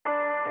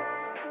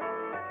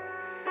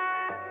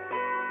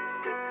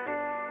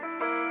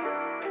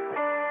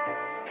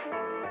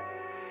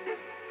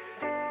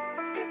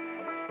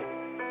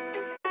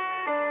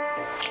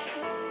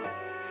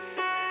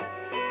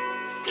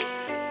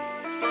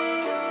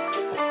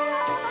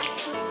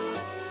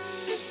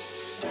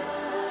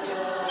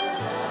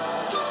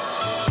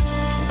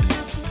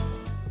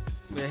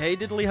Hey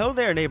diddly ho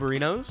there,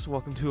 neighborinos.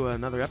 Welcome to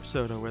another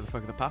episode of Where the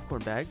Fuck Are the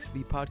Popcorn Bags,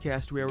 the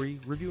podcast where we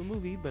review a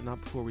movie, but not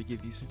before we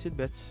give you some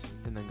tidbits,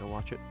 and then go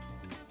watch it.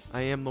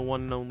 I am the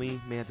one and only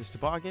Mantis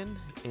Toboggan,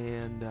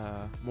 and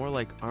more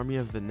like Army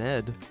of the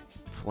Ned,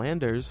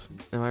 Flanders.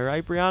 Am I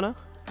right, Brianna?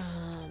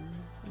 No.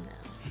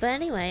 But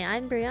anyway,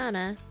 I'm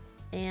Brianna,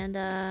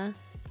 and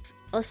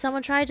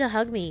someone tried to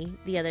hug me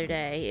the other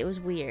day. It was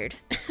weird.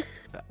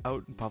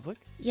 Out in public?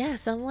 Yeah,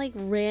 some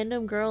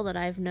random girl that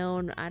I've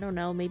known, I don't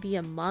know, maybe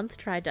a month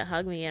tried to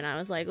hug me, and I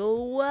was like,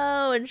 oh,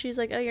 whoa, and she's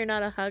like, oh, you're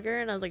not a hugger?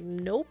 And I was like,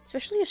 nope,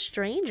 especially a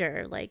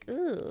stranger,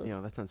 ooh. Yeah,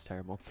 that sounds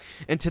terrible.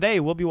 And today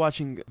we'll be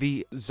watching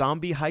the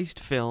zombie heist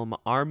film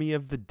Army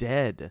of the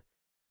Dead,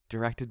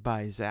 directed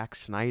by Zack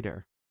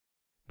Snyder.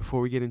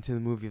 Before we get into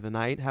the movie of the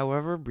night,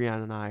 however,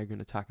 Brianna and I are going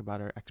to talk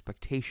about our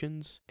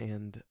expectations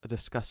and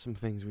discuss some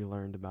things we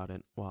learned about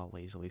it while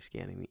lazily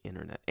scanning the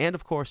internet. And,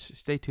 of course,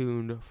 stay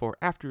tuned for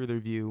after the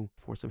review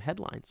for some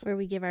headlines. Where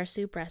we give our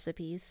soup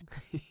recipes.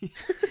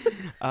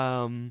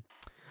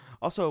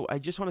 Also, I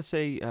just want to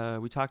say,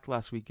 we talked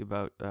last week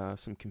about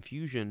some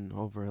confusion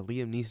over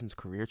Liam Neeson's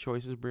career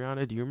choices,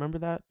 Brianna. Do you remember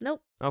that?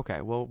 Nope.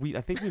 Okay, well,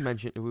 I think we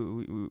mentioned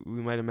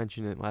we might have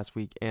mentioned it last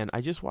week, and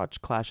I just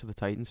watched Clash of the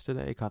Titans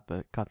today. Caught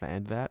the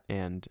end of that,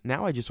 and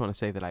now I just want to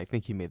say that I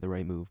think he made the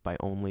right move by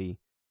only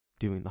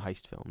doing the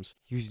heist films.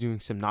 He was doing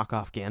some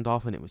knockoff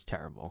Gandalf, and it was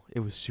terrible.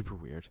 It was super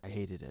weird. I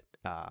hated it.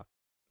 Yeah.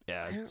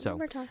 I don't So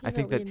remember talking I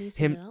think about that Liam Neeson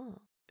him. at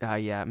all.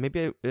 Yeah,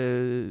 maybe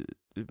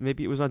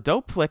it was on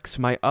Dopeflix,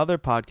 my other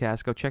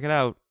podcast. Go check it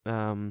out.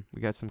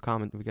 We got some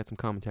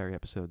commentary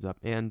episodes up,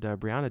 and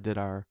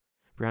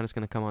Brianna's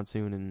gonna come on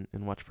soon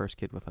and watch First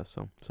Kid with us,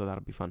 so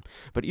that'll be fun.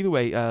 But either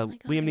way, Oh my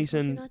God, Liam I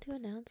Neeson. forgot to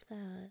announce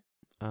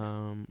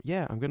that.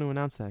 Yeah, I'm gonna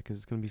announce that because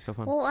it's gonna be so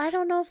fun. Well, I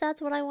don't know if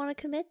that's what I want to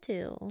commit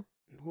to.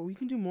 Well, we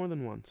can do more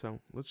than one,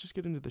 so let's just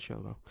get into the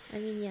show though. I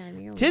mean, yeah,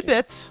 you're only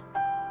Tidbits.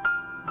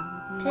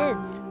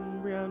 Tids.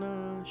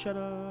 Brianna, shut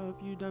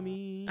up, you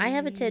dummy. I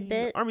have a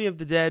tidbit. Army of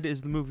the Dead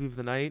is the movie of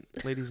the night,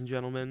 ladies and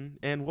gentlemen.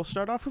 And we'll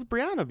start off with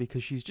Brianna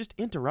because she's just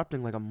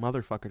interrupting like a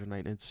motherfucker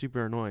tonight, and it's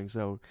super annoying.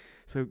 So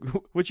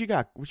what you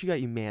got? What you got,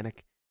 you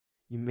manic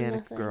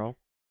Nothing. girl?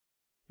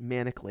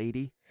 Manic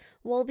lady?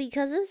 Well,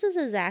 because this is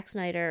a Zack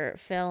Snyder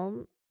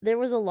film, there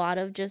was a lot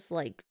of just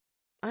I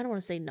don't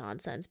want to say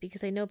nonsense,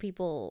 because I know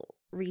people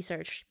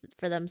researched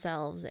for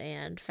themselves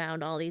and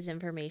found all these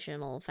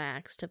informational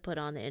facts to put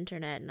on the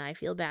internet, and I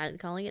feel bad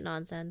calling it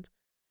nonsense,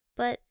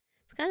 but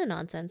it's kind of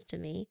nonsense to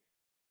me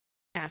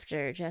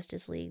after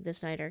Justice League, the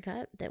Snyder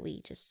Cut, that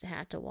we just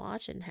had to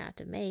watch and had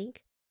to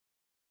make.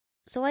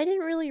 So I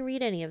didn't really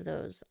read any of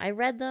those. I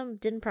read them,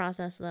 didn't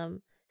process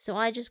them, so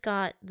I just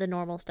got the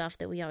normal stuff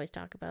that we always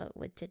talk about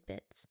with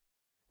tidbits.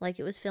 Like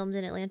it was filmed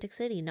in Atlantic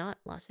City, not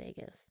Las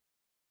Vegas.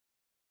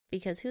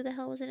 Because who the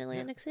hell was in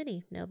Atlantic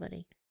City?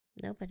 Nobody.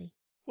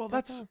 Well,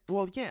 That's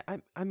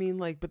I mean,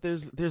 but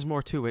there's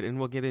more to it, and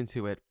we'll get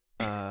into it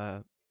in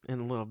a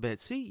little bit.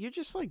 See, you're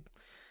just let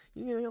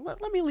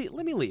me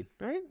lead,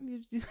 all right?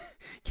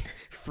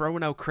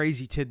 Throwing out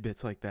crazy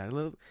tidbits like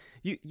that.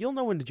 You'll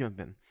know when to jump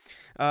in.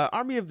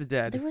 Army of the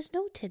Dead. There was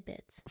no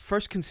tidbits.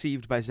 First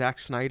conceived by Zack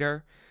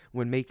Snyder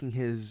when making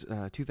his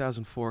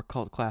 2004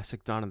 cult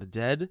classic Dawn of the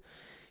Dead.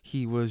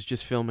 He was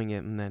just filming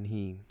it, and then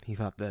he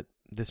thought that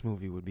this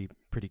movie would be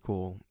pretty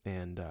cool,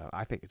 and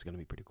I think it's going to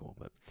be pretty cool.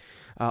 But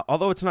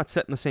although it's not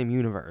set in the same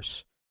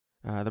universe,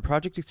 the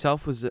project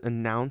itself was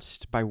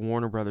announced by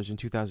Warner Brothers in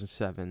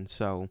 2007.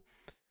 So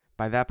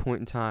by that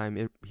point in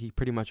time, he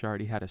pretty much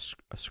already had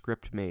a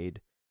script made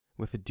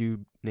with a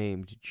dude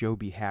named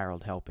Joby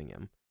Harold helping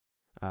him.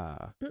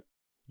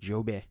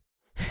 Joby.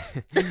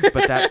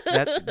 But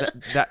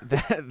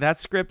that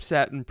script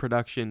sat in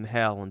production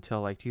hell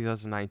until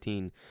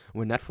 2019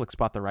 when Netflix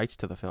bought the rights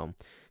to the film,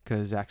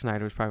 because Zack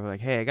Snyder was probably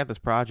like, hey, I got this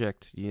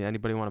project,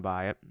 anybody want to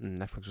buy it? And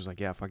Netflix was like,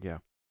 yeah, fuck yeah.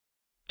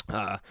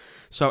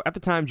 So at the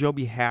time,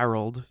 Joby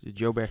Harold,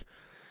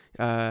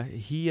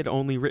 he had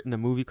only written a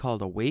movie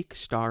called Awake,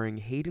 starring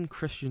Hayden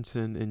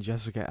Christensen and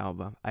Jessica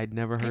Alba. I'd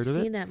never heard of it.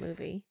 I've seen that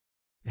movie.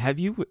 Have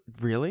you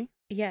really?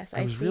 Yes,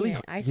 I've seen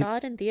it. I saw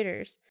it in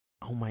theaters.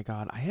 Oh my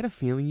God, I had a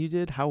feeling you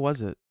did. How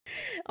was it?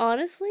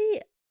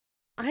 Honestly,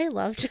 I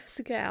love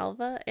Jessica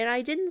Alba, and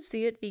I didn't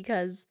see it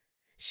because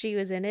she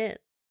was in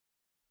it,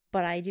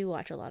 but I do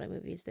watch a lot of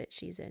movies that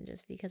she's in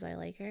just because I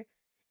like her.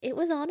 It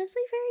was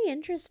honestly very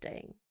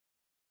interesting.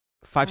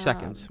 5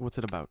 seconds. What's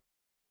it about?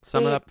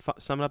 Sum it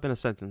up in a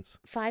sentence.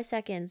 5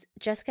 seconds.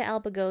 Jessica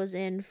Alba goes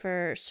in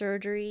for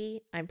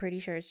surgery. I'm pretty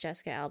sure it's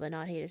Jessica Alba,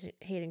 not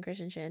Hayden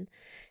Christensen.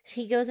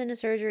 He goes into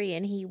surgery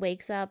and he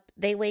wakes up.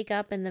 They wake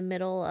up in the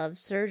middle of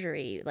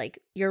surgery, like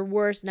your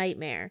worst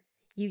nightmare.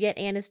 You get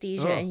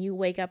anesthesia and you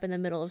wake up in the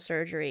middle of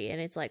surgery, and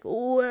it's like,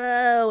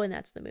 whoa, and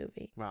that's the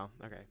movie. Wow.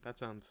 Okay, that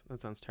sounds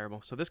terrible.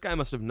 So this guy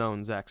must have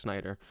known Zack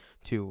Snyder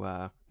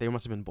they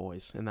must have been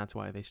boys, and that's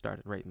why they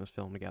started writing this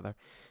film together.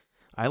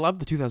 I love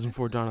the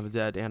 2004 Dawn of the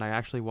Dead, and I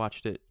actually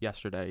watched it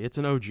yesterday. It's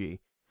an OG.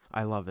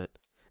 I love it.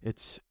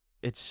 It's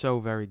so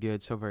very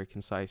good, so very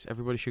concise.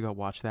 Everybody should go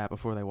watch that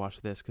before they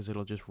watch this, because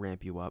it'll just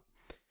ramp you up.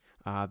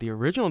 The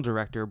original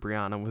director,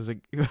 Brianna,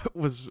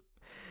 was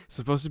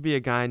supposed to be a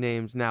guy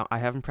named, now I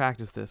haven't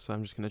practiced this, so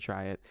I'm just going to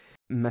try it,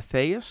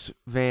 Matthias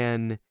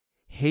van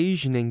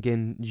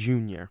Heiningen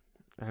Jr.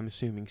 I'm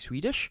assuming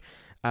Swedish.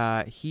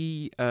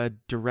 He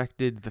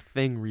directed the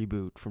Thing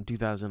reboot from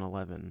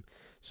 2011.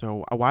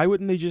 So why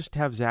wouldn't they just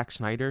have Zack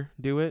Snyder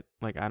do it?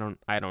 Like, I don't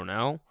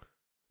know.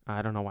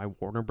 I don't know why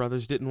Warner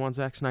Brothers didn't want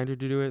Zack Snyder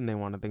to do it, and they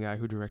wanted the guy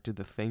who directed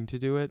The Thing to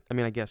do it. I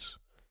mean, I guess,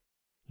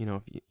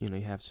 if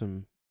you have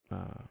some,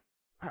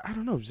 I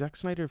don't know. Zack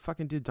Snyder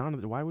fucking did Dawn of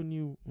the Dead. Why wouldn't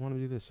you want to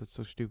do this? That's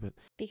so stupid.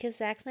 Because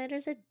Zack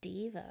Snyder's a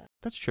diva.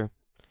 That's true.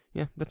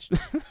 Yeah, that's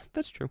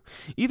that's true.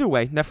 Either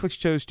way, Netflix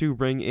chose to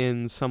bring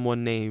in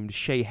someone named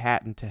Shay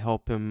Hatton to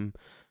help him,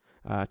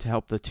 to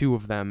help the two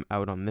of them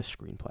out on this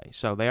screenplay.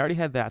 So they already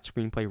had that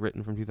screenplay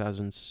written from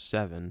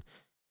 2007,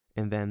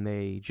 and then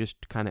they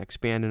just kind of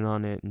expanded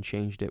on it and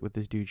changed it with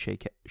this dude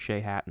Shay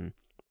Hatton.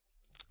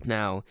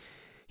 Now,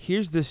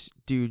 here's this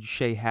dude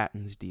Shay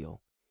Hatton's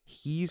deal.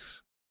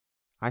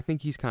 I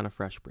think he's kind of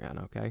fresh,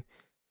 Brianna. Okay,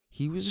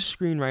 he was a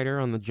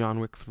screenwriter on the John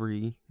Wick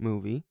 3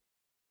 movie.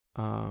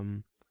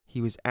 He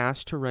was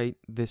asked to write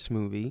this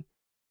movie,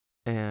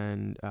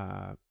 and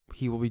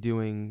he will be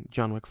doing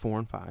John Wick 4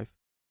 and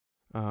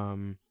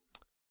 5.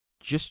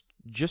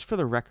 Just for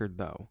the record,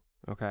 though,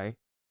 okay,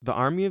 the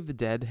Army of the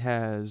Dead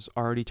has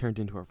already turned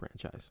into a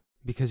franchise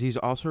because he's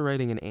also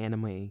writing an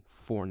anime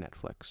for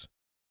Netflix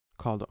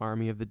called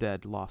Army of the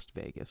Dead Lost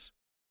Vegas,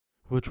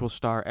 which will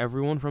star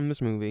everyone from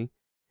this movie,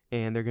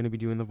 and they're going to be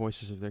doing the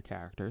voices of their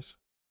characters.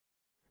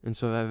 And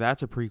so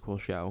that's a prequel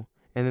show.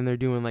 And then they're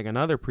doing like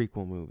another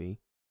prequel movie.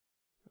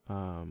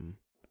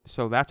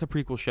 So that's a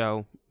prequel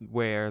show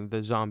where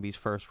the zombies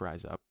first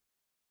rise up.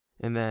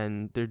 And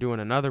then they're doing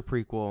another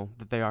prequel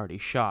that they already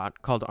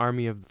shot called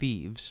Army of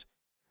Thieves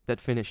that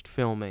finished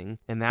filming.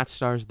 And that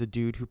stars the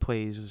dude who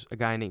plays a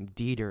guy named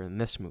Dieter in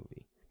this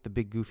movie, the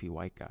big goofy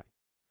white guy.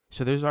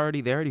 So they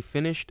already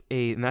finished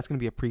and that's going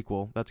to be a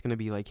prequel. That's going to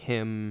be like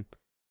him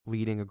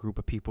leading a group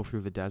of people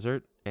through the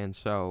desert. And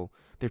so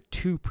there are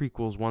two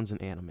prequels, one's an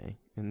anime.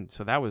 And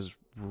so that was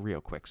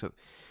real quick. So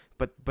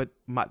But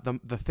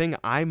the thing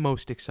I'm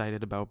most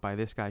excited about by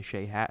this guy,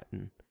 Shay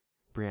Hatton,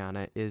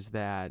 Brianna, is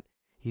that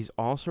he's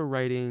also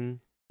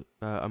writing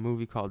a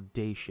movie called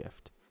Day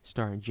Shift,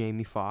 starring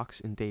Jamie Foxx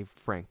and Dave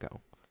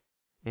Franco.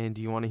 And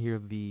do you want to hear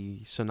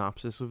the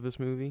synopsis of this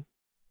movie?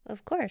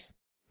 Of course.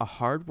 A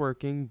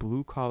hard-working,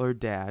 blue-collar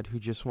dad who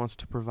just wants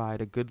to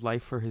provide a good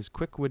life for his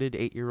quick-witted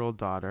 8-year-old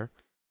daughter.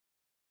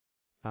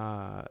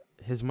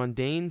 His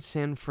mundane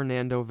San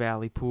Fernando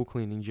Valley pool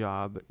cleaning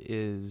job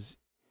is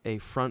a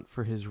front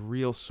for his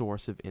real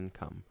source of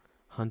income,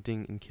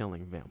 hunting and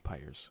killing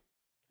vampires.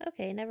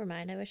 Okay, never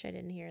mind. I wish I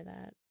didn't hear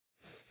that.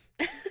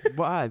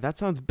 Why? That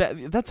sounds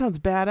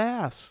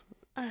badass.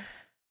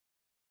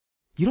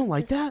 You don't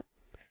like that?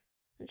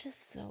 I'm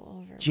just so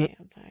over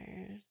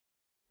vampires.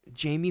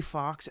 Jamie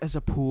Foxx as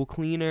a pool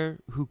cleaner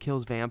who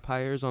kills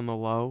vampires on the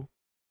low?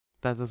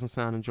 That doesn't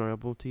sound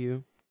enjoyable to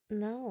you?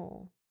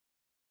 No.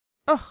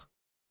 Ugh.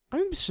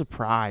 I'm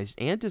surprised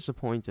and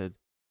disappointed.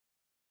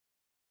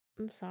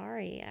 I'm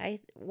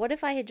sorry. What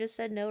if I had just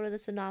said no to the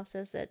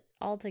synopsis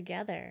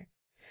altogether?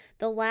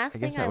 The last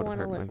thing I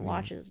want to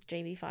watch is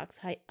Jamie Foxx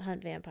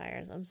hunt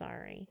vampires. I'm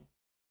sorry.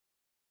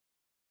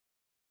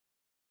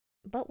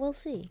 But we'll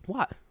see.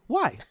 What?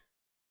 Why?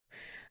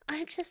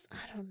 I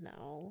don't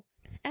know.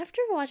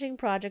 After watching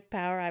Project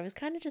Power, I was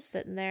kind of just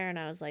sitting there and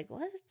I was like,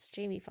 what's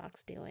Jamie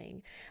Foxx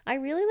doing? I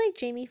really like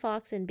Jamie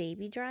Foxx in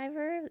Baby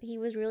Driver. He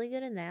was really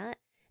good in that.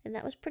 And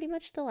that was pretty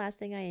much the last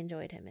thing I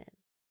enjoyed him in.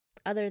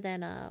 Other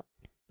than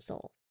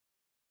Soul.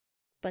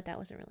 But that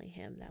wasn't really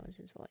him. That was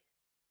his voice.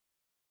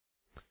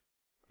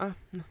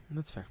 No,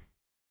 that's fair.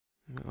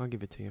 I'll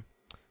give it to you.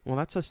 Well,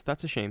 that's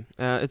a shame.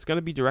 It's going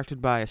to be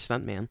directed by a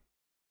stuntman.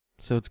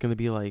 So it's going to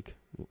be like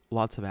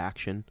lots of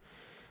action.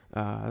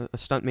 A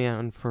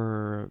stuntman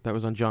that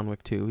was on John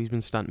Wick 2. He's been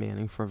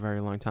stuntmanning for a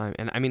very long time.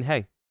 And I mean,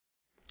 hey,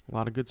 a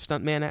lot of good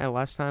stuntman.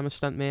 Last time a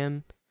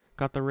stuntman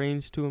got the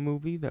reins to a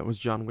movie, that was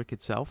John Wick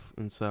itself.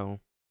 And so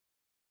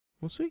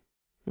we'll see.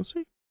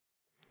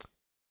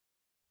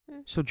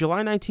 So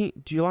July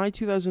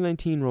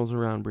 2019 rolls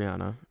around,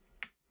 Brianna,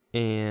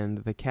 and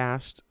the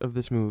cast of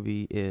this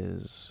movie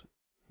is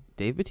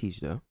Dave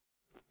Bautista,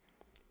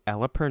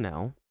 Ella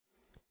Purnell,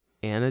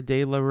 Anna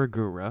de la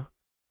Regura,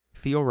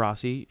 Theo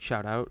Rossi,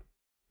 shout out,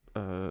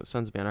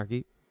 Sons of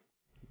Anarchy,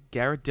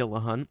 Garrett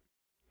Dillahunt,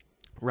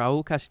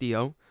 Raul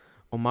Castillo,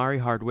 Omari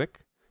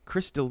Hardwick,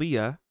 Chris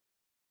D'Elia,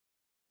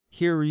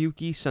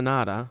 Hiroyuki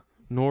Sanada,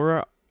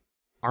 Nora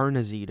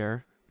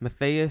Arnazeder,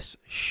 Matthias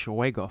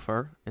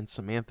Schweighöfer, and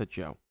Samantha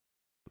Joe.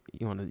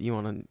 You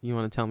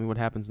wanna tell me what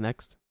happens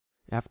next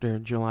after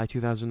July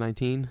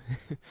 2019?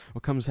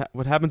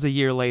 What happens a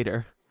year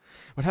later?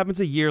 What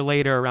happens a year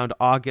later around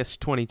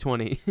August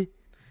 2020?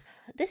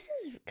 This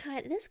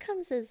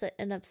comes as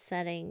an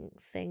upsetting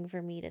thing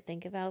for me to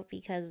think about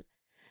because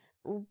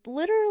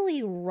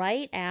literally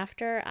right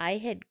after I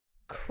had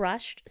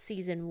crushed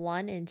season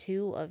 1 and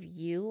 2 of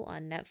You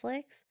on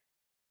Netflix,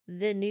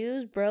 the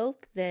news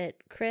broke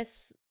that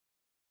Chris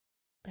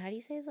How do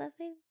you say his last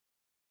name?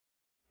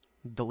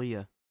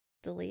 Dalia.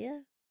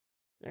 Dalia?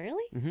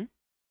 Really? Mm-hmm.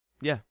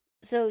 Yeah.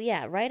 So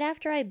yeah, right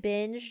after I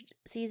binged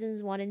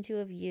seasons 1 and 2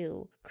 of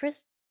You,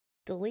 Chris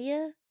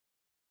D'Elia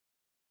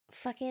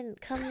fucking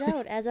comes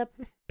out as a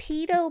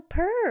pedo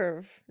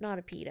perv. Not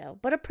a pedo,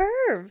 but a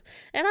perv.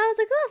 And I was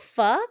like, oh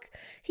fuck?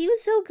 He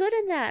was so good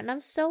in that, and I'm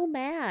so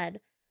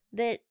mad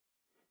that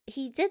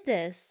he did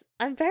this.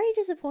 I'm very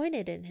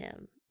disappointed in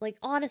him. Like,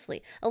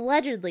 honestly,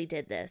 allegedly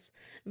did this.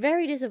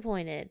 Very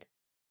disappointed.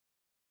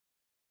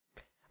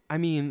 I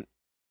mean,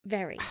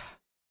 Very.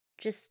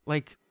 Just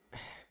like,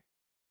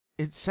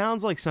 it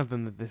sounds like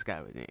something that this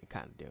guy would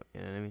kind of do. You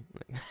know what I mean?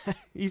 Like,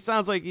 he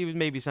sounds like he would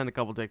maybe send a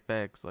couple dick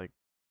pics. Like,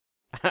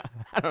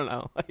 I don't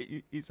know.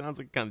 He sounds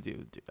like kind of dude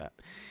would do that.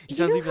 He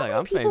sounds like,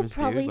 I'm famous,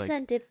 probably dude. Like,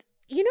 sent dip.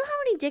 You know how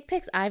many dick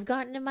pics I've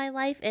gotten in my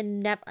life,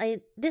 and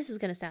this is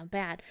gonna sound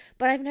bad,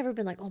 but I've never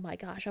been like, oh my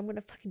gosh, I'm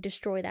gonna fucking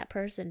destroy that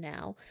person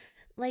now.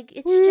 Like,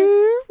 it's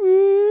just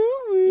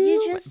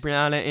you just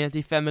Brianna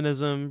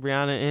anti-feminism,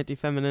 Brianna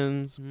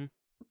anti-feminism.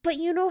 But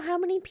you know how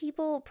many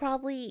people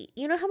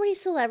you know how many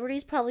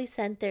celebrities probably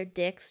sent their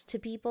dicks to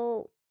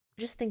people?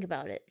 Just think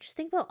about it. Just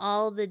think about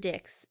all the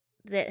dicks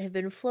that have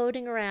been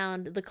floating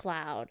around the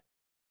cloud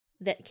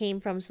that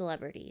came from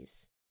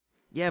celebrities.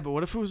 Yeah, but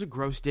what if it was a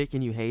gross dick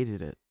and you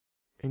hated it?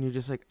 And you're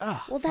just like,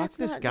 well, fuck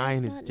this guy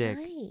and his dick.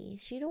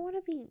 Nice. You don't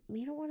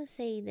want to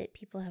say that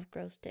people have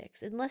gross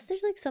dicks unless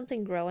there's like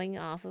something growing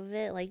off of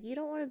it. Like, you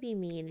don't want to be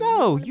mean.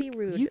 No, you be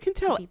rude. You can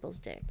tell to people's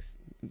dicks.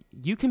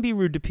 You can be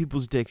rude to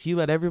people's dicks. You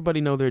let everybody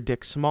know their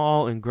dick's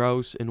small and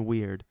gross and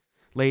weird.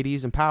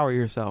 Ladies, empower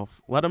yourself.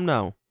 Let them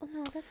know. Well,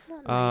 no, that's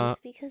not nice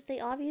because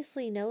they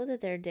obviously know that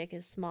their dick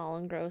is small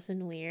and gross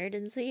and weird,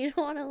 and so you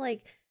don't want to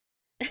like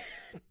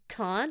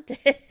taunt.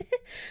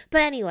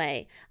 But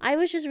anyway, I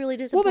was just really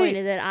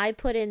disappointed that I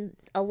put in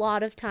a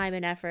lot of time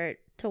and effort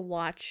to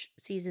watch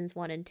seasons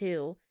 1 and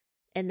 2,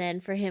 and then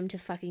for him to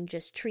fucking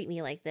just treat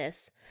me like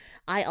this.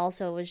 I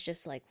also was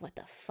just like, what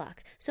the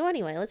fuck? So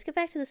anyway, let's get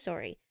back to the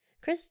story.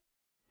 Chris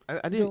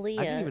I didn't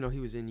even know he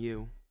was in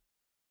You.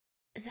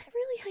 Is that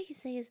really how you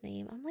say his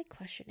name? I'm like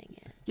questioning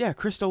it. Yeah,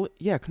 Chris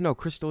D'Elia,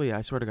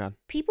 I swear to God.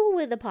 People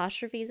with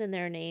apostrophes in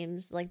their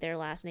names, like their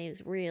last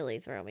names, really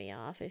throw me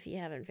off if you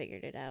haven't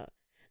figured it out.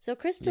 So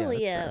Chris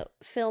D'Elia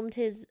filmed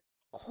his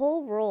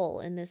whole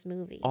role in this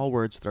movie. All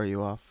words throw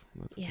you off.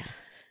 Yeah.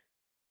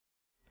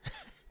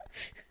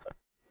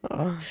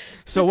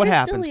 So what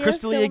happens? Chris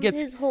D'Elia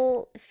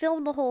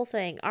filmed the whole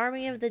thing.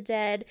 Army of the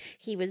Dead.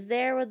 He was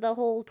there with the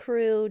whole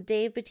crew.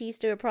 Dave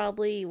Bautista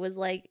probably was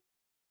like,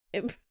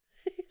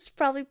 he's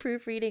probably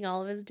proofreading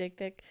all of his dick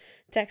pic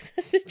text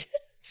messages.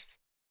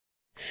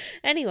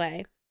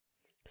 Anyway,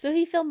 so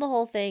he filmed the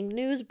whole thing.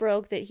 News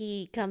broke that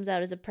he comes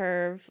out as a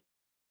perv.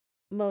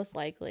 Most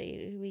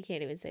likely, we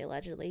can't even say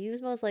allegedly. He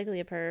was most likely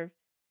a perv.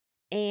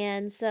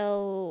 And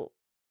so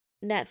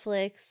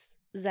Netflix,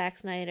 Zack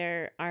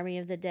Snyder, Army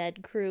of the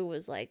Dead crew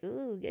was like,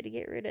 ooh, gotta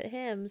get rid of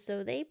him.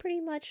 So they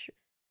pretty much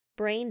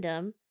brained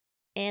him,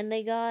 and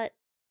they got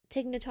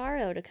Tig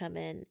Notaro to come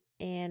in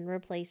and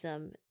replace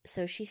him.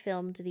 So she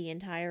filmed the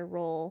entire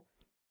role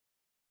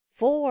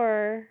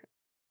for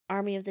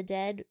Army of the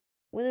Dead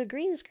with a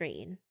green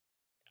screen,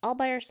 all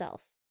by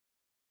herself.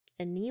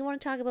 And you want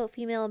to talk about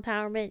female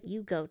empowerment?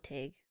 You go,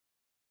 Tig.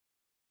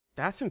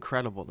 That's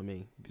incredible to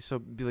me. So,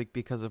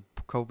 because of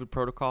COVID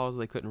protocols,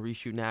 they couldn't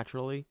reshoot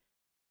naturally.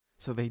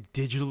 So they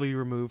digitally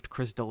removed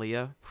Chris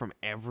D'Elia from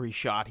every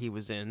shot he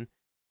was in,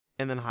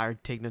 and then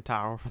hired Tig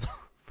Notaro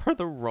for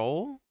the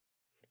role.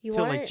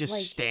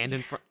 Stand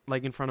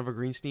in front of a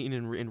green screen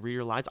and read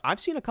her lines. I've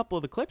seen a couple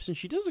of the clips, and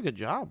she does a good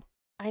job.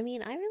 I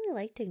mean, I really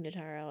like Tig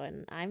Notaro,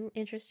 and I'm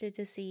interested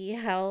to see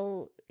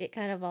how it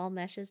kind of all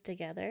meshes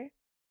together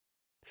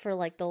for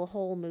like the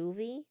whole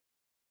movie.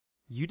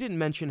 You didn't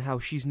mention how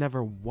she's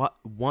never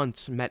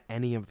once met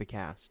any of the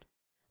cast.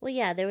 Well,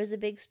 yeah, there was a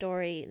big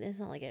story. It's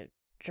not like a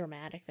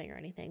dramatic thing or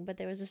anything, but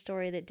there was a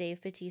story that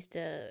Dave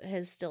Bautista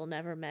has still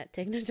never met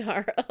Tig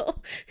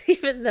Notaro,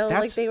 even though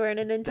they were in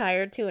an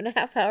entire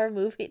 2.5-hour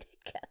movie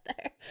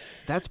together.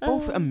 That's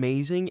both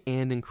amazing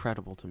and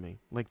incredible to me.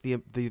 Like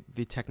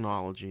the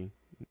technology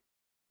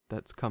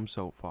that's come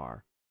so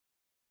far.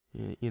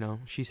 You know,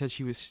 she said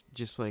she was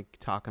just like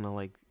talking to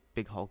like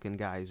big hulking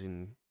guys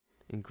in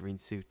green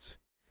suits.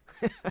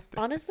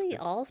 Honestly,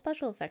 all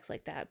special effects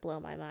like that blow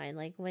my mind.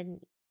 Like when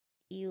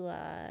you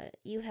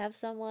have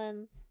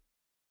someone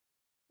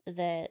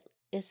that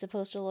is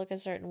supposed to look a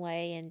certain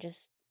way, and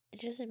it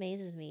just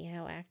amazes me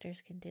how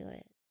actors can do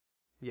it.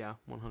 Yeah,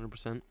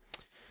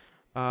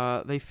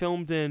 100%. They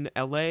filmed in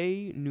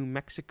LA, New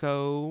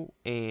Mexico,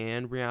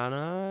 and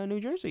Brianna,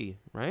 New Jersey,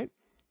 right?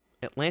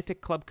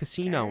 Atlantic Club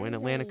Casino in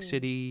Atlantic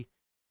City,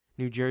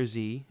 New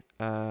Jersey,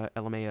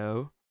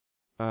 LMAO,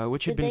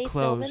 which had been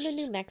closed. Did they film in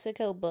the New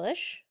Mexico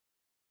bush?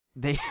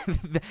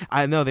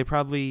 I know they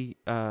probably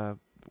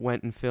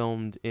went and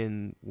filmed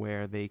in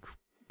where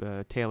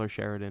Taylor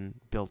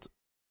Sheridan built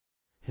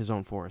his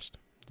own forest.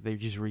 They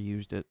just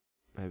reused it,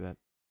 I bet.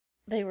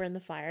 They were in the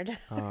fire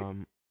tower.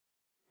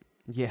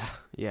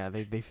 Yeah,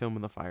 they filmed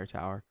in the fire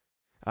tower.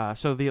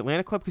 So the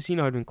Atlanta Club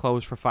Casino had been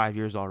closed for 5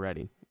 years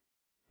already.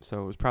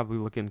 So it was probably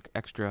looking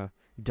extra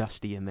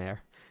dusty in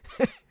there.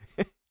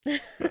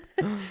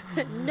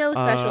 No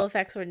special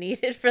effects were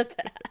needed for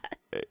that.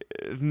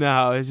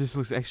 No, it just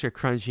looks extra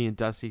crunchy and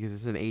dusty because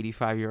it's an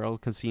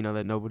 85-year-old casino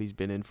that nobody's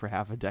been in for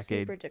half a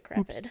decade. Super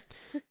decrepit.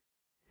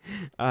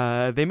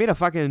 They made a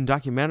fucking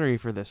documentary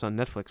for this on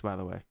Netflix, by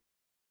the way.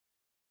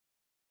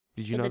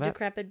 Did you know that? For the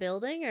decrepit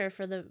building or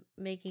for the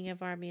making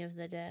of Army of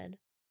the Dead?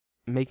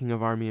 Making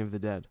of Army of the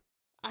Dead.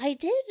 I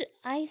did.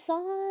 I saw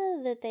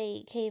that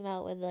they came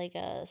out with like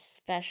a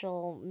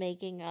special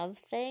making of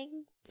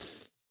thing.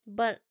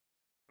 But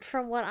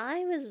from what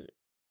I was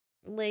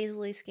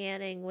lazily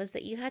scanning was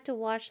that you had to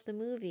watch the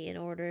movie in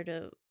order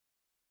to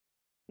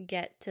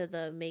get to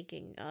the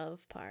making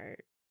of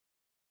part.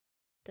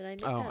 Did I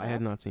make that up? I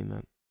had not seen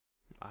that.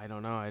 I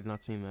don't know. I had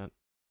not seen that.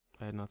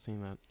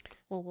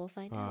 Well, we'll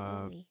find out,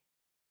 won't we?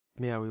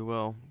 Yeah, we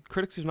will.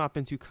 Critics have not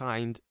been too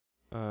kind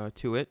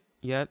to it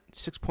yet.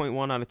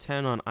 6.1 out of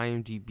 10 on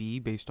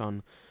IMDb based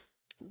on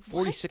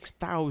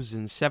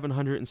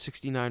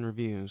 46,769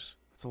 reviews.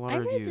 That's a lot of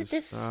reviews. I read that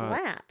this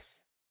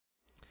slaps.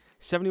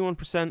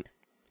 71%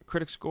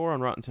 critic score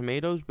on Rotten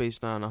Tomatoes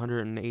based on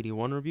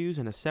 181 reviews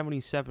and a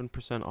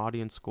 77%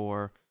 audience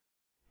score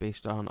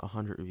based on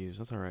 100 reviews.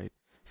 That's all right.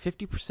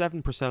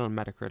 57% on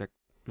Metacritic.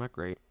 Not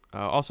great.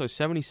 Also,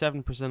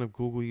 77% of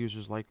Google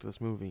users liked this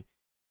movie.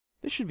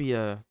 This should be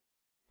a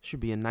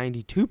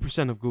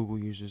 92% of Google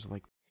users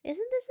like.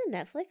 Isn't this a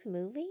Netflix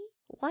movie?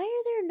 Why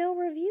are there no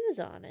reviews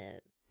on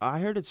it? I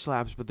heard it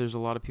slaps, but there's a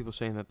lot of people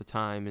saying that the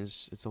time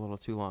it's a little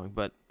too long.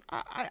 But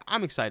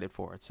I'm excited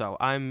for it, so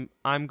I'm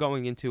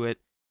going into it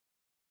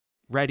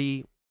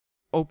ready,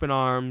 open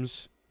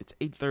arms. It's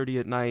 8:30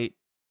 at night.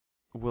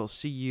 We'll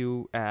see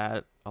you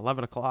at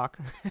 11 o'clock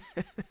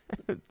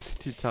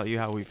to tell you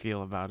how we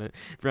feel about it.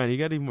 Brian, you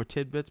got any more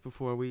tidbits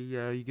before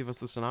you give us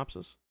the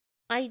synopsis?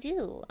 I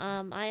do.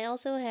 I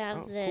also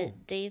have that cool.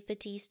 Dave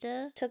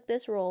Bautista took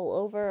this role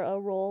over a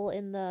role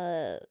in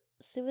the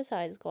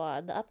Suicide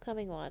Squad, the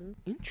upcoming one.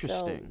 Interesting.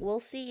 So we'll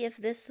see if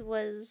this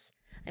was.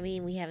 I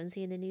mean, we haven't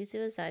seen the new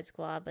Suicide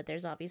Squad, but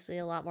there's obviously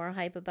a lot more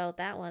hype about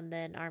that one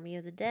than Army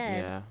of the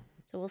Dead. Yeah.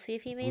 So we'll see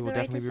if he made the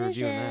right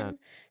decision.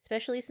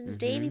 Especially since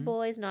Davey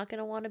Boy's not going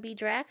to want to be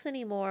Drax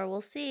anymore.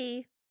 We'll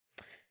see.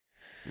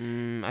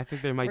 I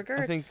think they might.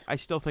 Regrets. I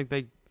still think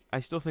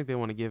they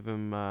want to give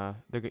him.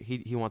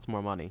 He wants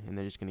more money, and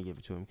they're just going to give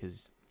it to him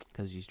because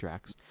he's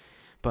Drax.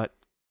 But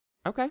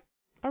okay,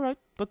 all right.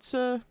 Let's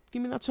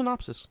give me that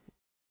synopsis.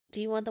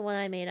 Do you want the one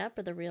I made up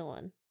or the real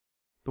one?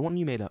 The one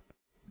you made up.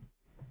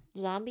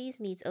 Zombies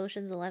meets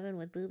Ocean's 11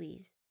 with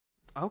boobies.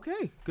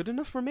 Okay, good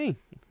enough for me.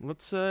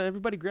 Let's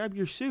everybody grab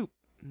your soup,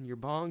 your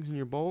bongs, and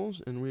your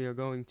bowls, and we are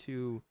going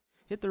to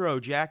hit the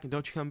road, Jack. And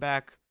don't you come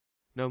back.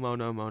 No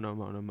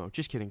mo.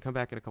 Just kidding. Come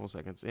back in a couple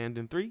seconds. And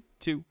in 3,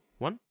 2,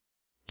 1.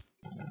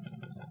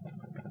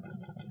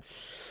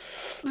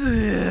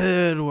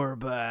 And we're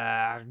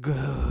back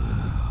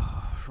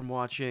from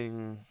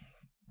watching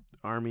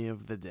Army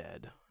of the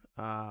Dead.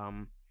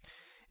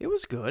 It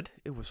was good.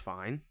 It was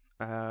fine.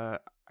 I'm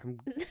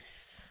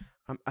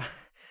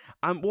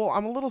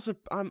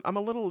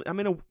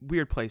in a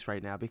weird place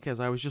right now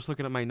because I was just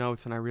looking at my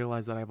notes and I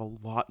realized that I have a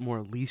lot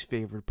more least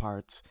favorite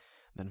parts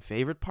than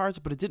favorite parts,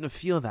 but it didn't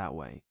feel that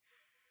way.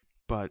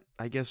 But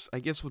I guess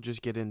we'll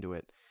just get into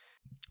it.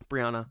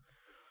 Brianna,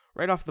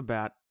 right off the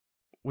bat,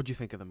 what'd you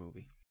think of the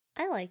movie?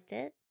 I liked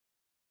it.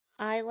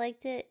 I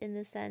liked it in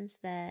the sense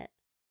that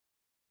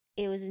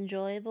it was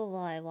enjoyable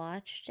while I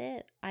watched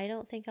it. I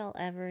don't think I'll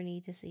ever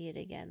need to see it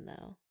again,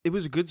 though. It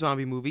was a good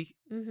zombie movie.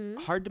 Mm-hmm.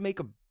 Hard to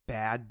make a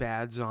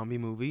bad zombie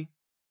movie,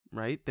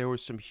 right? There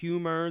was some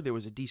humor. There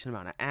was a decent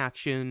amount of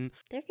action.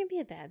 There can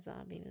be a bad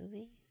zombie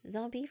movie.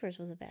 Zombievers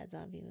was a bad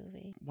zombie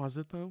movie. Was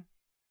it, though?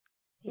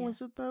 Yeah.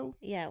 Was it, though?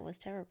 Yeah, it was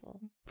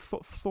terrible.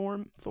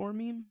 Thor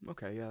meme?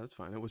 Okay, yeah, that's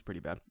fine. It was pretty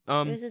bad.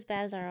 It was as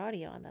bad as our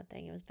audio on that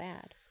thing. It was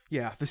bad.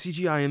 Yeah, the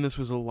CGI in this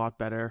was a lot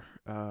better.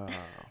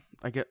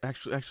 I get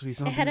actually it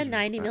had a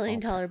 $90 million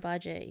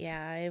budget.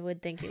 Yeah, I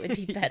would think it would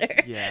be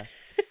better. Yeah.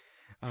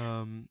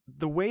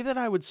 The way that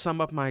I would sum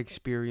up my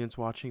experience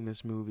watching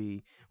this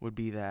movie would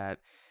be that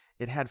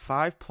it had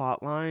 5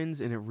 plot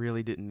lines and it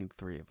really didn't need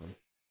 3 of them.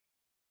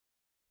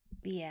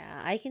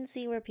 Yeah, I can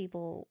see where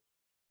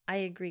I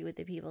agree with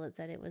the people that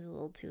said it was a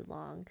little too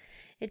long.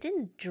 It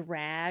didn't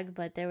drag,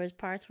 but there was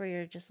parts where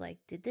you're just like,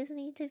 did this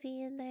need to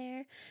be in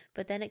there?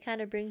 But then it kind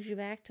of brings you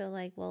back to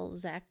like, well,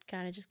 Zach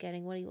kind of just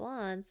getting what he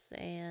wants,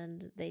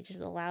 and they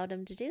just allowed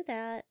him to do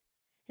that.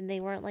 And they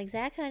weren't like,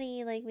 Zach,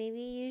 honey, like maybe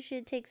you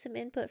should take some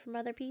input from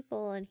other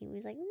people. And he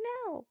was like,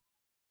 no.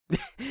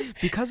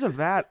 Because of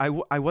that,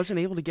 I wasn't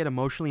able to get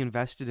emotionally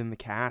invested in the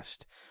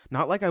cast.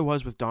 Not like I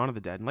was with Dawn of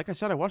the Dead. And like I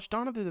said, I watched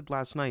Dawn of the Dead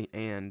last night,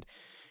 and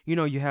you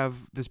know, you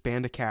have this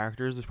band of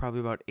characters. There's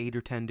probably about 8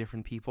 or 10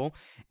 different people,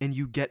 and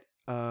you get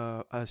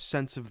a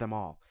sense of them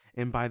all.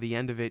 And by the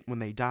end of it, when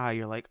they die,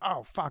 you're like,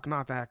 oh, fuck,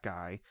 not that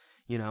guy,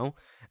 you know?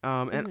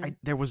 And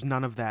there was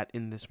none of that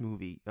in this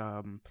movie.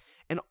 And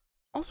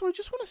also, I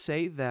just want to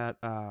say that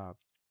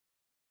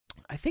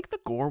I I think the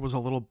gore was a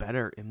little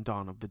better in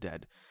Dawn of the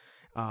Dead.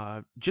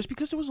 Just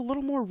because it was a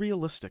little more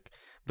realistic.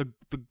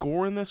 The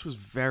gore in this was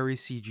very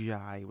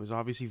CGI. It was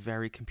obviously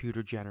very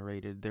computer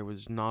generated. There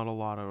was not a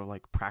lot of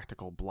like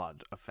practical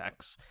blood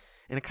effects.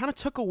 And it kind of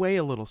took away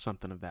a little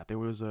something of that. There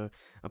was a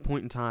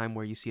point in time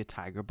where you see a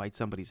tiger bite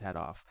somebody's head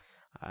off.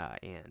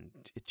 And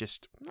it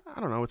just, I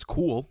don't know, it's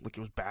cool. Like,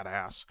 it was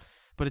badass.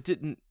 But it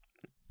didn't,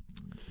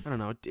 I don't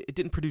know, it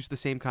didn't produce the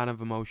same kind of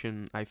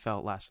emotion I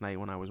felt last night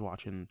when I was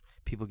watching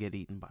people get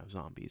eaten by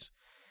zombies.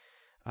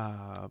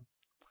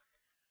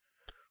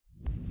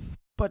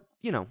 But,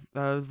 you know,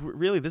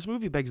 really, this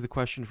movie begs the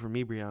question for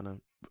me,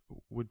 Brianna.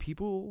 Would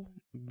people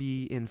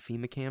be in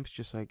FEMA camps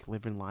just, like,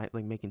 living life,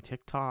 like, making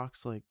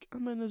TikToks, like,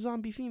 I'm in a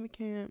zombie FEMA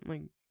camp,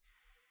 like,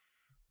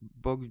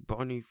 Bugs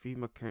Bunny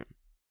FEMA camp,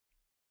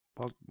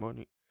 Bugs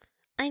Bunny.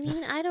 I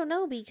mean, I don't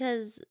know,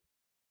 because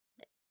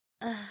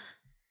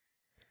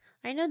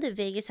I know that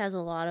Vegas has a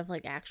lot of,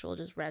 like, actual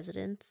just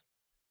residents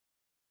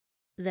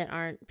that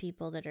aren't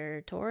people that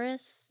are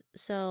tourists.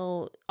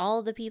 So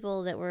all the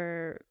people that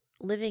were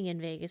living in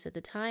Vegas at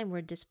the time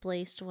were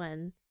displaced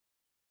when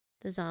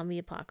the zombie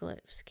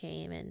apocalypse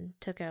came and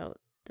took out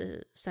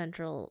the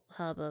central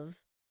hub of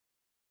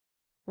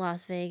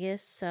Las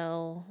Vegas.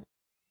 So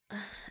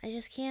I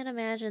just can't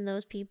imagine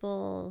those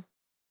people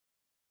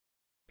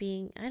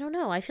being, I don't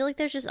know. I feel like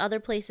there's just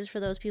other places for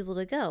those people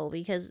to go,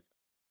 because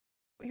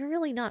you're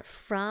really not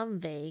from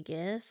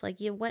Vegas. Like,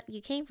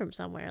 you came from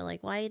somewhere.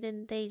 Like, why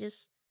didn't they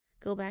just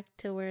go back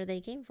to where they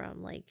came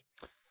from? Like,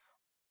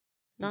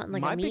 not in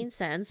like a mean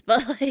sense,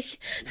 but like,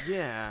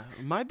 yeah,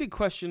 my big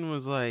question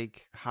was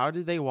like, how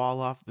did they wall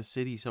off the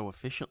city so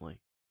efficiently?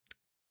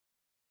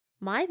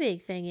 My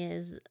big thing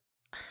is,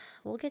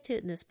 we'll get to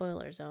it in the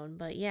spoiler zone,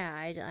 but yeah,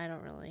 I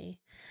don't really,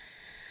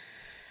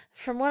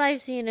 from what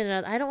I've seen in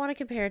I don't want to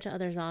compare it to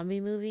other zombie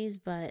movies,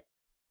 but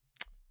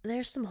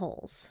there's some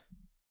holes.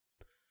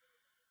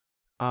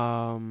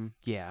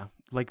 Yeah,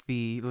 like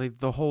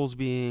the holes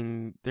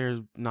being,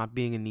 there not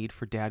being a need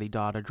for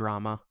daddy-daughter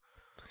drama.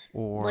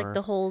 Or like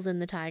the holes in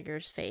the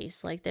tiger's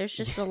face. Like, there's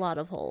just a lot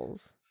of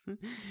holes.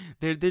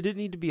 There didn't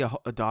need to be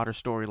a daughter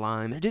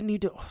storyline. There didn't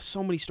need to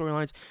so many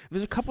storylines.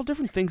 There's a couple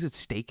different things at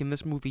stake in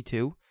this movie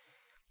too.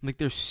 Like,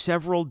 there's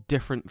several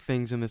different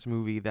things in this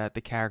movie that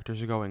the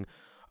characters are going,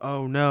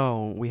 oh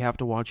no, we have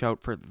to watch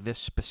out for this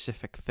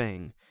specific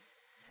thing.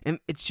 And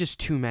it's just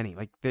too many.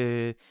 Like,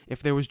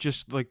 if there was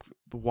just like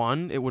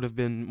one, it would have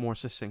been more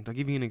succinct. I'll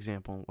give you an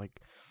example.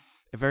 Like,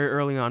 very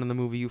early on in the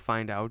movie, you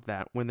find out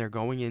that when they're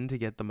going in to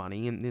get the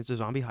money, and it's a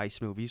zombie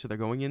heist movie, so they're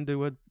going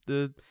into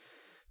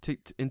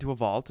into a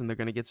vault, and they're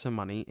going to get some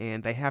money,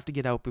 and they have to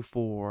get out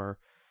before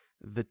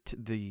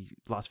the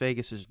Las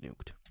Vegas is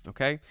nuked.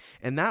 Okay,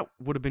 and that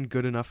would have been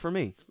good enough for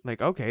me.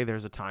 Like, okay,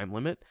 there's a time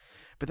limit,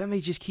 but then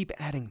they just keep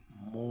adding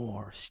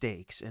more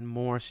stakes,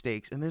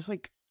 and there's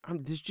like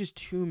there's just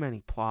too many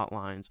plot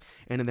lines,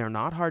 and they're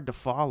not hard to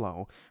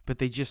follow, but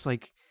they just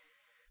like.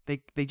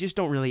 They just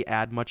don't really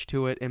add much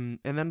to it, and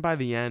then by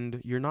the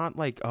end, you're not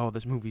like, oh,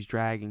 this movie's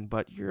dragging,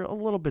 but you're a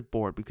little bit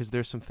bored because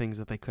there's some things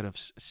that they could have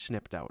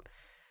snipped out.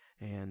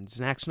 And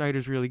Zack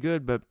Snyder's really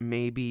good, but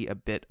maybe a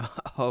bit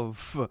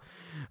of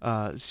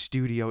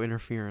studio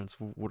interference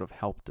would have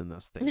helped in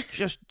this thing.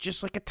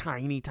 just like a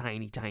tiny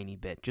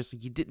bit. Just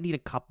you didn't need a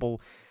couple,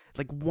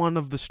 like one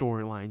of the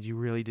storylines you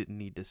really didn't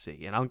need to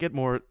see. And I'll get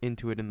more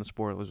into it in the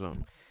spoiler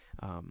zone.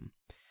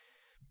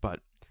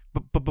 But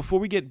before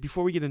we get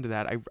into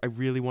that, I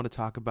really want to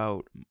talk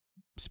about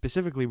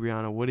specifically,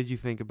 Brianna. What did you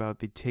think about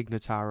the Tig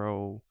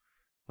Notaro,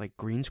 like,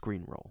 green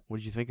screen role? What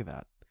did you think of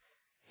that?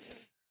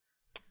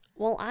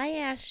 Well, I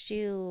asked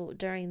you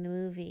during the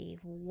movie,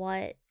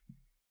 what,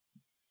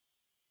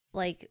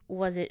 like,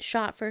 was it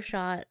shot for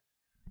shot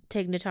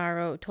Tig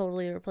Notaro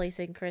totally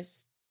replacing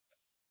Chris?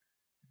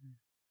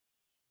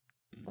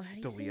 What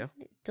do you say his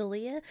name?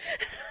 D'Elia?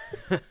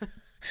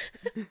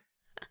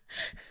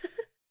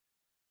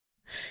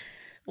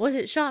 Was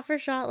it shot for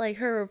shot, like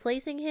her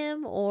replacing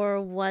him,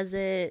 or was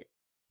it,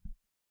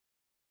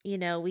 you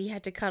know, we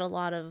had to cut a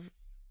lot of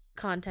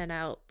content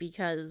out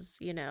because,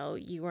 you know,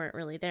 you weren't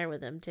really there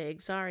with him,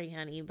 Tig. Sorry,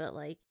 honey, but,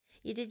 like,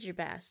 you did your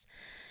best.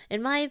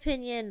 In my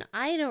opinion,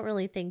 I don't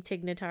really think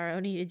Tig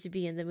Notaro needed to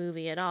be in the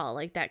movie at all,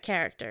 like that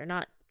character,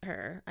 not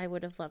her. I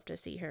would have loved to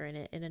see her in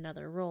it in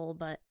another role,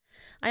 but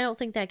I don't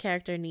think that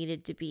character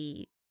needed to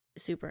be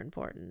super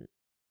important.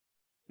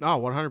 Oh,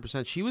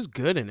 100%. She was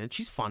good in it.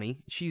 She's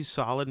funny. She's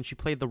solid, and she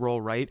played the role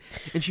right.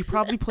 And she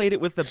probably played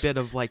it with a bit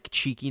of, like,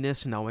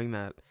 cheekiness, knowing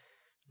that,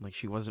 like,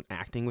 she wasn't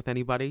acting with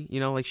anybody. You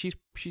know, like, she's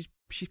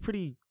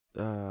pretty,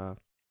 I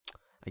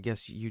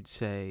guess you'd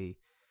say,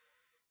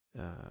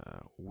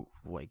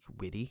 like,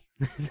 witty.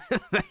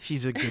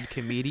 She's a good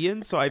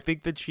comedian. So I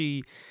think that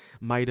she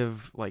might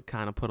have, like,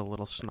 kind of put a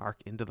little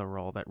snark into the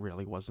role that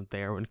really wasn't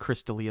there when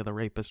Chris D'Elia, the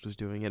rapist, was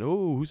doing it.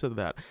 Oh, who said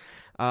that?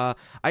 I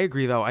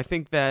agree, though. I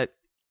think that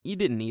you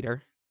didn't need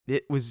her.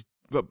 It was,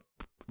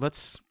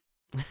 let's...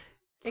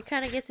 It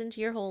kind of gets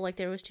into your whole, like,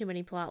 there was too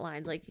many plot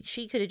lines. Like,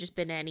 she could have just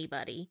been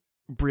anybody.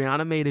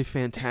 Brianna made a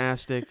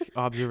fantastic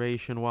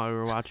observation while we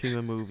were watching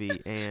the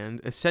movie,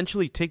 and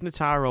essentially Tig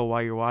Notaro,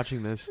 while you're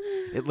watching this,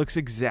 it looks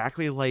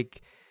exactly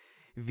like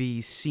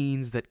the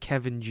scenes that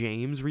Kevin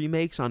James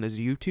remakes on his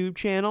YouTube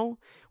channel,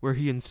 where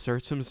he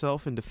inserts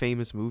himself into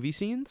famous movie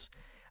scenes.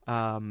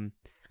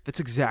 That's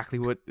exactly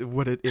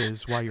what it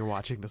is while you're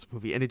watching this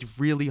movie, and it's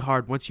really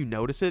hard. Once you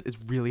notice it, it's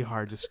really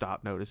hard to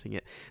stop noticing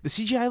it. The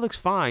CGI looks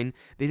fine.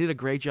 They did a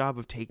great job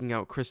of taking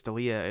out Chris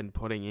D'Elia and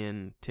putting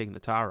in Tig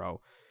Notaro.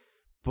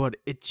 But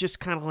it's just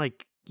kind of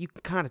like, you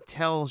can kind of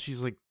tell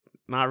she's like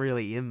not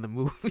really in the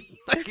movie.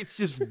 Like, it's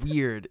just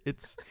weird.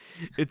 It's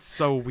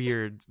so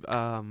weird.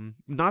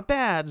 Not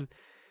bad,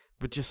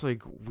 but just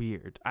like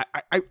weird.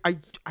 I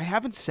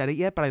haven't said it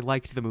yet, but I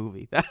liked the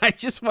movie. I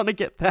just want to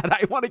get that.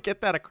 I want to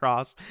get that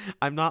across.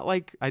 I'm not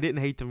like, I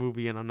didn't hate the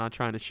movie, and I'm not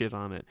trying to shit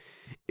on it.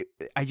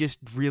 I just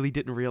really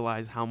didn't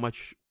realize how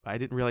much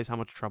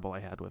trouble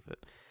I had with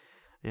it.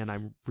 And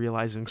I'm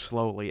realizing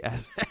slowly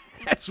as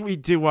we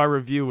do our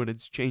review, and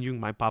it's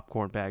changing my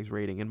popcorn bags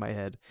rating in my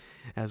head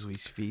as we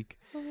speak.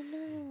 Oh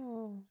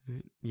no.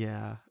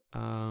 Yeah.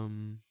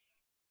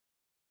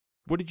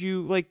 What did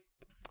you like?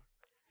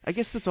 I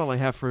guess that's all I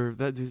have for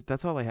that.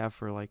 That's all I have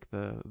for like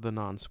the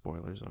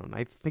non-spoiler zone.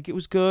 I think it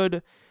was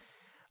good.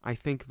 I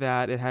think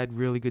that it had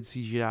really good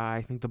CGI.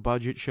 I think the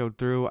budget showed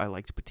through. I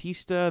liked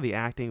Batista. The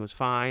acting was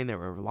fine. There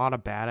were a lot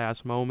of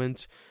badass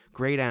moments.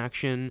 Great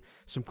action.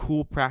 Some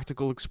cool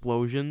practical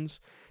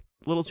explosions.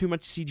 A little too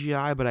much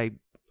CGI, but I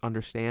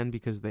understand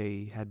because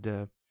they had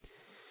to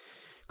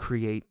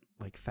create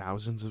like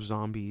thousands of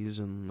zombies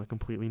and a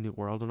completely new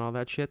world and all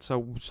that shit.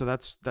 So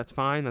that's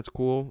fine. That's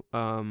cool.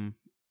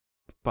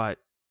 But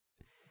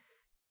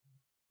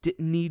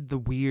didn't need the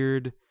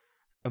weird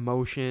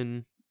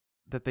emotion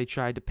that they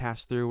tried to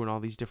pass through in all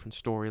these different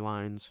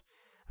storylines.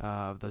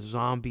 The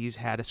zombies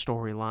had a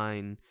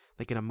storyline,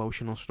 like an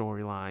emotional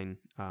storyline.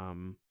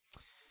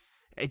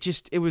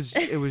 It was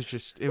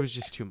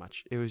just too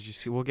much. It was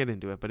just, we'll get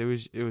into it, but it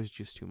was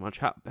just too much.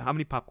 How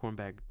many popcorn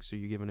bags are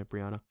you giving it,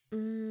 Brianna?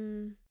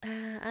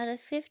 Out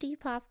of 50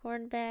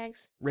 popcorn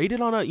bags.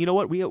 Rated on you know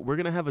what? We're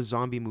gonna have a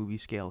zombie movie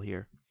scale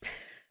here.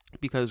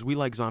 Because we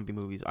like zombie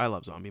movies. I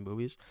love zombie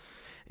movies.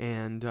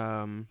 And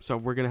so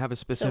we're going to have a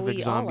specific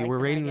zombie. We're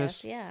rating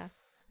this. Yeah.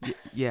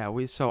 Yeah,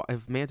 so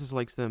if Mantis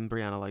likes them,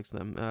 Brianna likes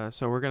them.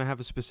 So we're going to have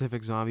a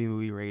specific zombie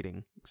movie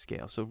rating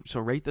scale. So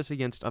rate this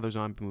against other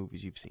zombie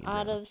movies you've seen.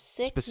 Out of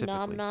 6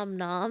 nom nom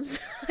noms,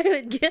 I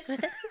would give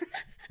it.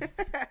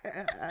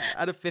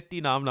 Out of 50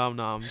 nom nom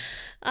noms.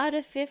 Out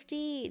of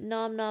 50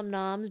 nom nom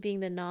noms, being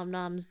the nom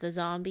noms, the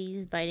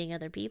zombies biting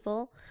other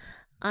people,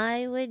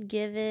 I would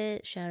give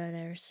it, shout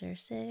out Sir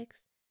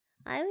 6,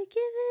 I would give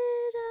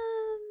it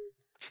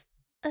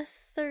a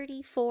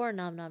 34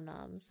 nom nom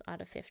noms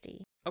out of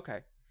 50. Okay.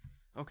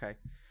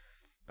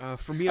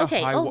 For me,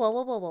 okay.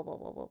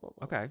 Whoa.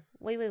 Okay.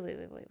 Wait.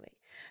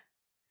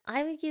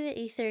 I would give it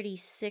a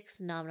 36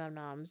 nom nom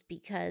noms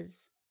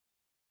because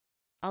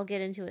I'll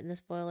get into it in the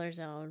spoiler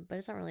zone, but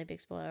it's not really a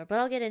big spoiler. But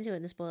I'll get into it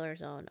in the spoiler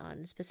zone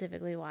on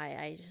specifically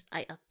why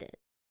I upped it.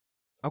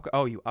 Okay.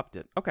 Oh, you upped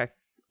it. Okay.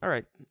 All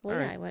right. Well,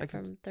 all yeah, right. I went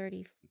from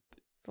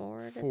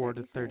 34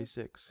 to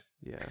 36.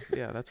 Yeah.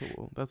 That's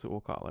what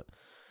we'll call it.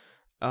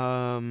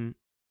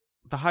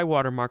 The high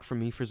water mark for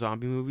me for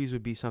zombie movies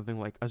would be something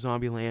like a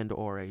Zombieland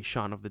or a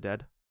Shaun of the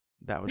Dead.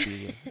 That would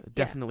be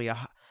definitely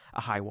a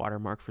high water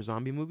mark for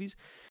zombie movies,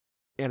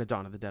 and a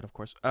Dawn of the Dead, of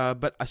course.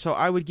 But so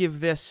I would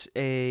give this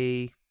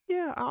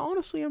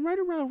honestly, I'm right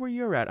around where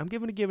you're at. I'm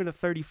give it a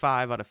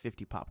 35 out of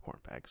 50 popcorn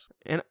bags,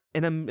 and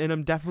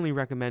I'm definitely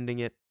recommending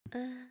it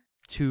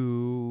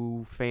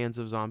to fans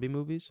of zombie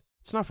movies.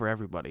 It's not for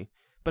everybody,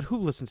 but who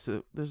listens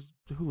to this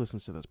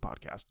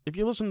podcast? If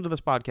you listen to this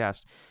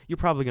podcast, you're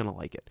probably gonna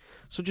like it.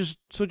 So just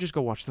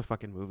go watch the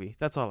fucking movie.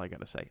 That's all I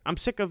gotta say. I'm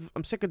sick of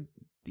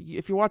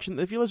if you're listening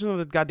to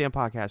the goddamn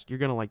podcast, you're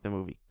gonna like the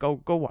movie.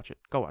 Go watch it.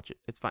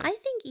 It's fine. I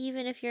think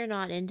even if you're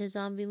not into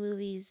zombie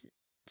movies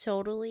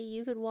totally,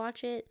 you could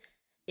watch it.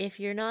 If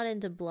you're not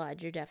into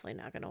blood, you're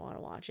definitely not gonna want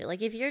to watch it.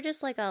 Like if you're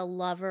just like a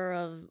lover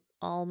of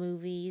all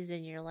movies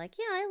and you're like,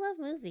 yeah, I love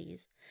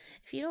movies.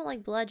 If you don't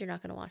like blood, you're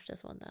not gonna watch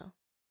this one though.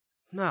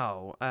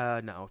 No.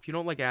 If you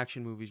don't like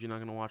action movies, you're not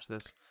gonna watch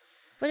this.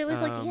 But it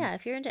was like, yeah,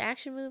 if you're into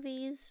action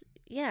movies,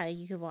 yeah,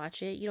 you could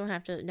watch it. You don't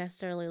have to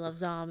necessarily love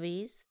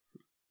zombies.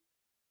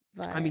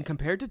 But I mean,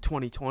 compared to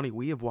 2020,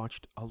 we have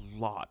watched a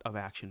lot of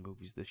action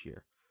movies this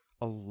year.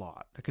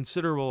 A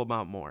considerable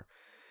amount more.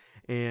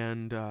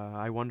 And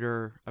I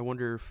wonder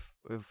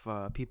if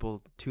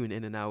people tune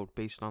in and out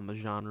based on the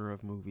genre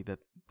of movie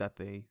that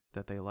they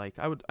like.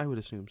 I would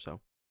assume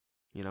so.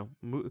 You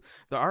know,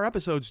 our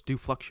episodes do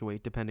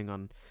fluctuate depending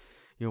on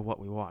what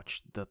we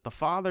watch. The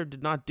Father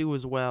did not do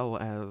as well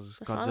as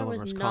The Godzilla Father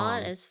was vs. not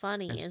Kong as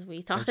funny as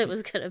we thought it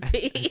was gonna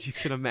be. as you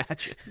can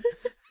imagine.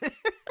 The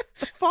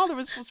Father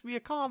was supposed to be a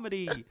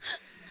comedy.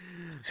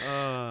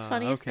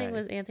 Funniest thing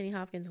was Anthony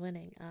Hopkins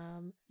winning.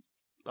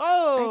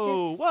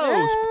 Spoiler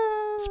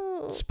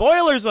zone.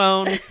 Spoiler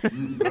zone,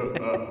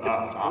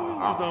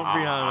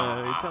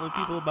 Brianna. You're telling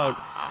people about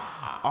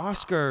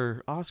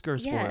Oscar Yeah,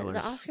 spoilers.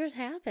 the Oscars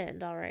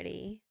happened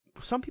already.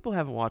 Some people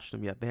haven't watched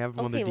them yet. They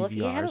haven't won their Okay, well, if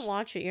you haven't DVRs.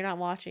 watched it, you're not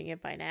watching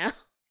it by now.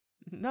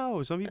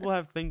 No, some people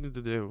have things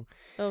to do.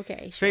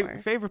 Okay, sure.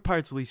 Favorite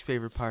parts, least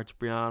favorite parts,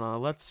 Brianna.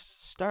 Let's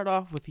start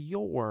off with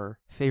your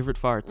favorite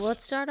farts.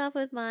 Let's start off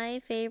with my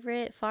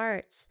favorite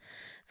farts.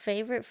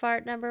 Favorite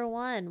fart number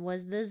 1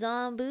 was the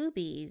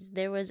Zomboobies.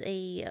 There was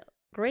a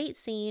great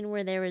scene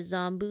where there was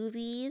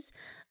Zomboobies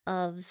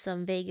of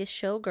some Vegas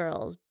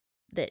showgirls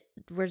that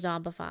were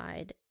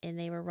zombified, and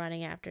they were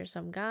running after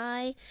some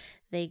guy.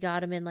 They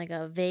got him in like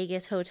a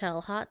Vegas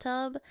hotel hot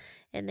tub,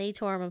 and they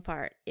tore him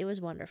apart. It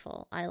was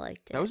wonderful. I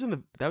liked it. That was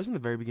in the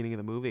very beginning of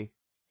the movie.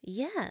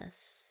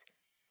 Yes.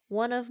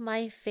 One of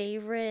my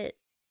favorite,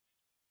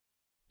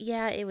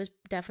 yeah, it was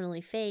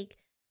definitely fake,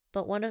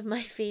 but one of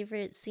my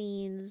favorite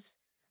scenes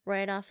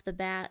right off the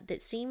bat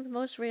that seemed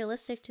most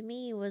realistic to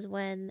me was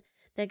when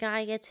the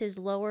guy gets his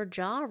lower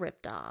jaw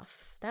ripped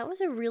off. That was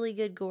a really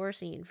good gore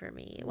scene for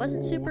me. It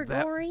wasn't super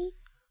gory.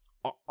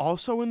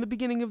 Also in the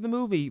beginning of the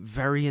movie,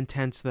 very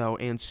intense though,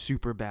 and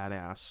super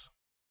badass.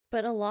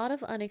 But a lot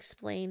of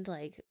unexplained,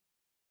 like,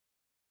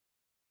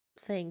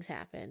 things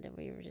happened, and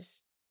we were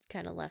just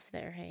kind of left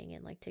there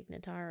hanging like Tig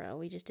Notaro.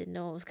 We just didn't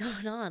know what was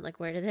going on. Like,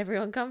 where did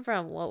everyone come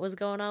from? What was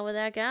going on with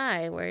that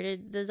guy? Where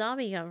did the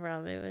zombie come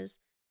from?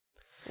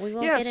 We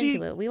won't get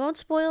into it. We won't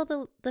spoil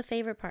the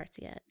favorite parts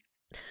yet.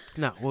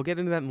 No, we'll get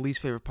into that in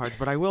least favorite parts,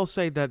 but I will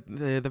say that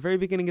the very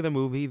beginning of the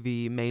movie,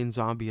 the main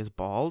zombie is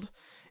bald,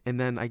 and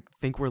then I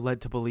think we're led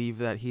to believe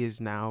that he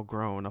has now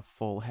grown a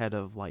full head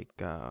of, like,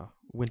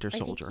 Winter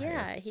Soldier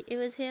hair. Yeah, it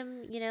was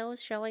him,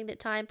 showing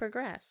that time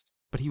progressed.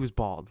 But he was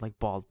bald, like,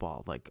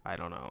 bald. Like, I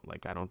don't know.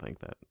 Like, I don't think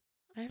that...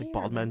 Like,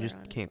 bald men just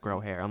can't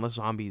grow hair, unless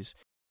zombies...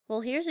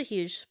 Well, here's a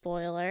huge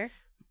spoiler.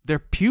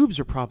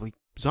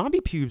 Zombie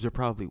pubes are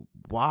probably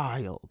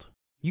wild.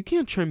 You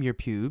can't trim your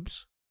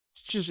pubes.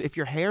 It's just, if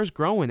your hair's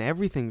growing,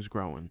 everything's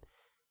growing.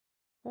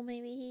 Well,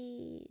 maybe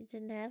he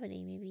didn't have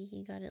any. Maybe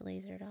he got it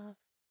lasered off.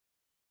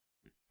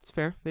 It's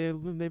fair. They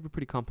have a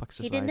pretty complex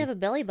society. He didn't have a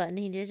belly button.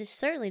 He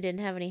certainly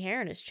didn't have any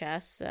hair in his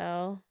chest,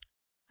 so...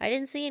 I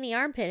didn't see any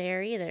armpit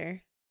hair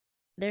either.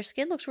 Their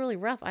skin looks really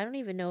rough. I don't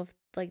even know if,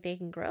 like, they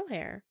can grow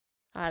hair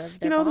out of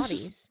their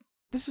bodies.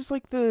 This is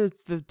like the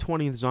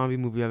 20th zombie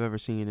movie I've ever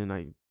seen, and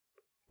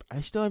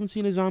I still haven't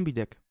seen a zombie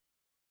dick.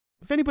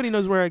 If anybody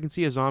knows where I can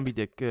see a zombie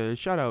dick,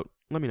 shout out.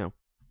 Let me know.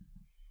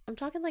 I'm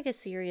talking like a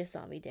serious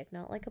zombie dick,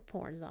 not like a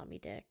porn zombie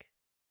dick.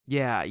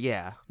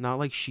 Yeah. Not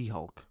like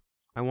She-Hulk.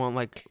 I want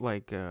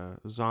like a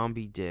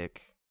zombie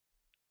dick.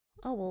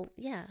 Oh, well,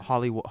 yeah.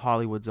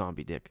 Hollywood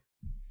zombie dick.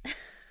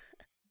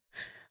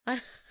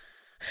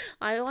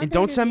 I want and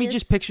don't send me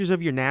just pictures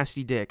of your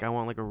nasty dick. I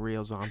want like a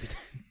real zombie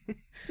dick.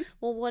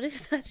 Well, what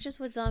if that's just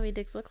what zombie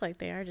dicks look like?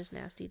 They are just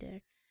nasty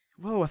dicks.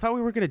 Whoa, I thought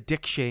we were going to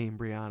dick shame,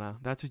 Brianna.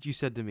 That's what you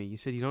said to me. You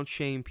said you don't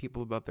shame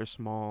people about their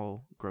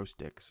small, gross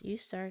dicks. You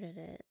started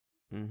it.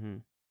 Mm-hmm.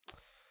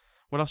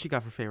 What else you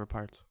got for favorite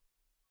parts?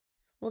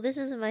 Well, this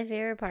isn't my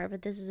favorite part,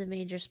 but this is a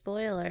major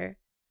spoiler.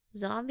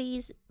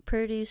 Zombies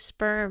produce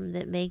sperm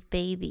that make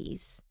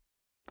babies.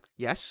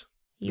 Yes.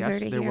 You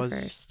heard it here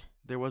first.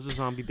 There was a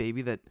zombie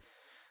baby that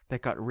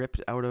got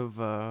ripped out of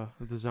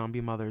the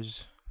zombie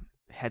mother's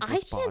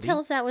headless body. I can't tell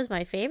if that was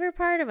my favorite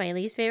part or my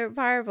least favorite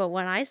part, but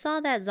when I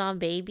saw that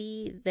zombie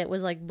baby that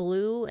was like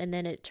blue and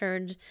then it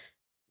turned,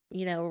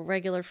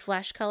 regular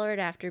flesh colored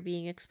after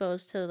being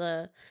exposed to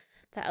the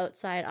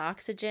outside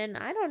oxygen,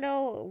 I don't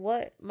know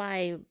what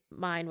my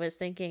mind was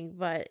thinking,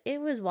 but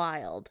it was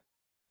wild.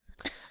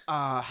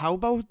 How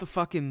about the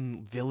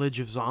fucking village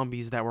of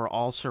zombies that were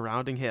all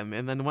surrounding him,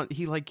 and then when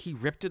he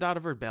ripped it out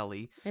of her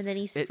belly, and then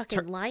he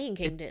fucking Lion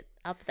King'd it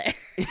up there.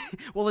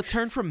 Well, it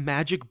turned from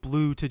magic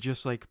blue to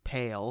just like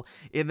pale,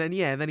 and then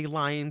he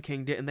Lion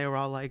King'd it, and they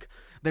were like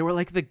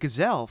the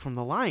gazelle from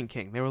the Lion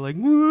King. They were like,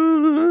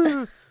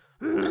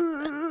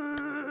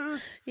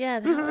 yeah,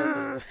 that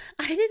was.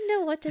 I didn't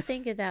know what to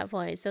think at that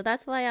point, so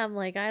that's why I'm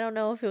like, I don't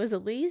know if it was a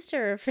least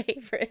or a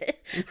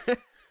favorite.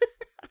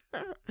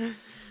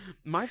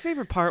 My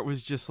favorite part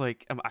was just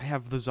like I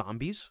have the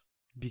zombies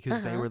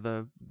because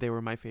they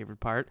were my favorite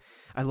part.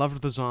 I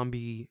loved the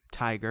zombie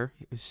tiger,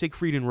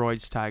 Siegfried and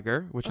Roy's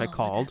tiger, which I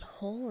called that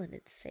hole in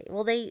its face.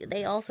 Well,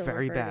 they also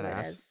very refer badass. To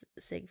it as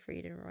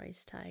Siegfried and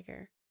Roy's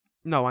tiger.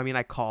 No, I mean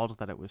I called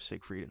that it was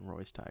Siegfried and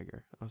Roy's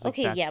tiger. I was like,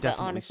 okay, yeah, but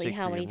honestly,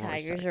 Siegfried how many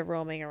tigers are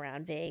roaming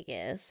around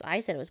Vegas? I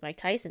said it was Mike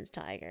Tyson's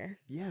tiger.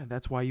 Yeah,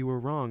 that's why you were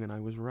wrong and I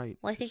was right.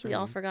 Well, I think we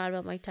all forgot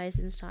about Mike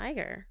Tyson's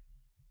tiger.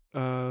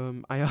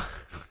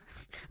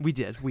 We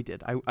did.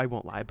 I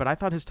won't lie, but I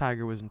thought his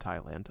tiger was in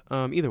Thailand.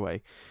 Either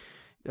way,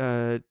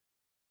 no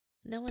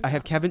one. I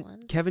have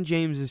Kevin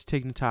James's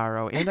Tig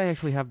Notaro, and I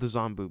actually have the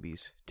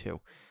Zomboobies too.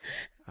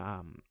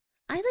 I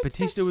liked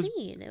Batista that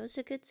scene. It was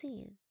a good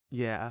scene.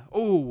 Yeah.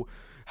 Oh,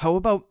 how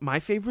about my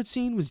favorite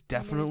scene was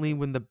definitely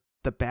when the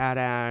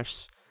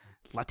badass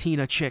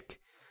Latina chick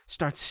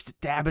starts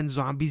stabbing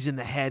zombies in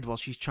the head while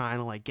she's trying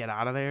to like get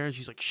out of there, and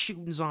she's like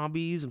shooting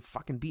zombies and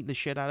fucking beating the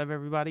shit out of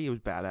everybody. It was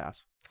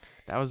badass.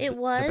 That was the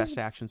best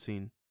action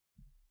scene.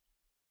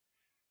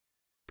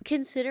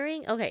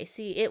 considering, okay,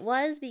 see, it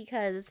was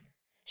because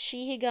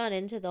she had gone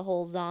into the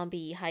whole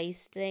zombie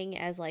heist thing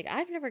as like,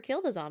 I've never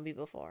killed a zombie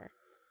before.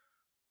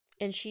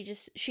 And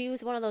she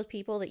was one of those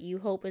people that you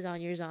hope is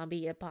on your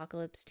zombie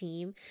apocalypse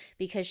team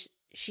because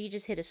she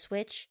just hit a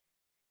switch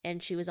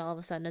and she was all of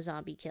a sudden a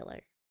zombie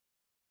killer.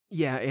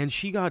 Yeah, and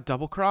she got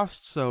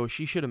double-crossed, so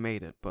she should have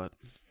made it, but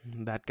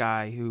that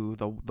guy who,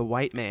 the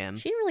white man...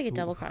 She didn't really get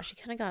double-crossed. She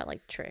kind of got,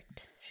 like,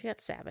 tricked. She got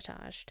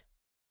sabotaged.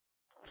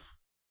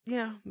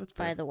 Yeah, that's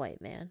fair. By the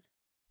white man.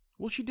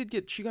 Well, she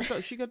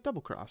got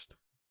double-crossed.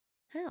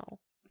 How?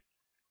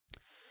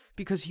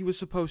 Because he was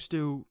supposed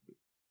to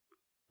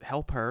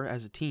help her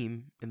as a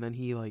team, and then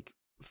he, like,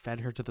 fed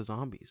her to the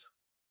zombies.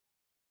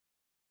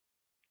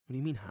 What do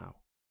you mean, how?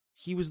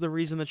 He was the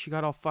reason that she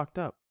got all fucked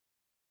up.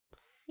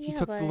 He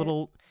took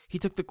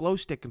the glow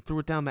stick and threw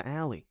it down the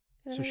alley.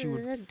 So she would...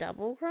 Is it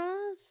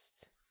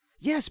double-crossed?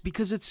 Yes,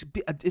 because it's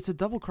a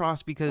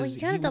double-cross because... Well, he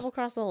kind of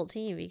double-crossed the whole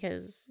team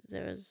because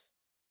there was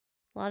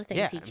a lot of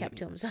things he kept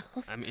to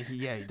himself. I mean,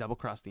 he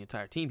double-crossed the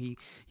entire team.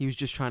 He was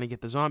just trying to get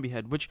the zombie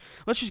head, which...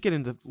 Let's just get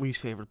into least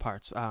favorite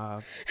parts.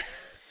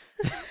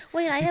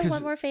 Wait, I have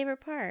one more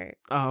favorite part.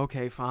 Oh,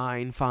 okay,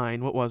 fine.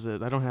 What was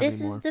it? I don't have any more.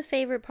 This is the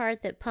favorite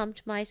part that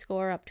pumped my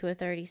score up to a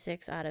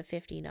 36 out of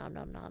 50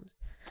 nom-nom-noms.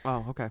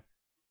 Oh, okay.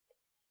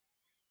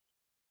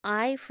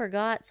 I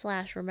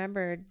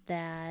forgot/remembered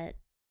that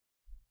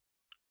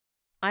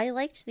I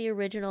liked the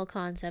original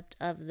concept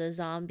of the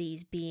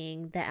zombies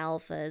being the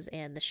alphas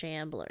and the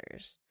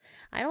shamblers.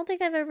 I don't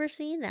think I've ever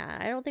seen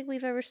that. I don't think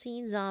we've ever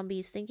seen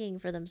zombies thinking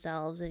for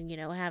themselves and,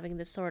 having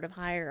this sort of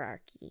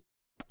hierarchy.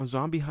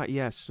 Zombie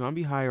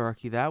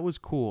hierarchy. That was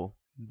cool.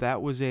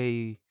 That was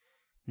a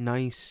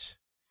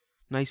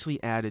nicely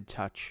added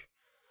touch.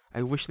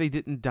 I wish they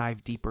didn't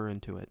dive deeper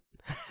into it.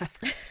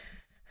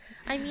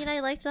 I mean, I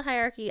liked the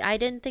hierarchy. I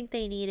didn't think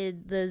they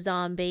needed the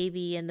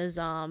zombaby and the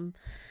zom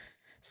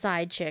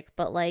side chick,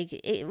 but like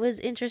it was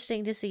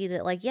interesting to see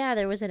that like, yeah,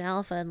 there was an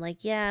alpha and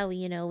like, yeah,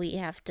 we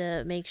have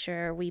to make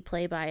sure we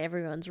play by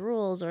everyone's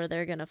rules or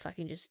they're gonna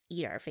fucking just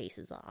eat our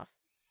faces off.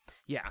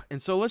 Yeah,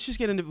 and so let's just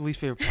get into the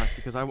least favorite part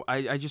because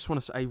I just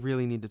want to I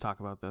really need to talk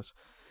about this.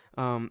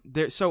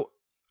 So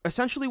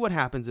essentially what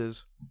happens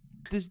is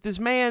this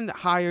man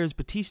hires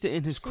Batista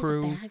and his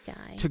crew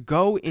to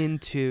go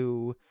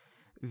into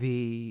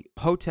the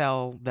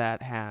hotel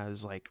that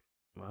has like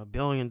 $1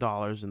 billion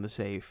in the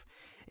safe,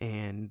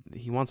 and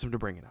he wants them to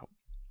bring it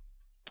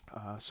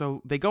out.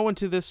 So they go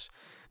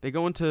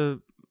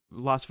into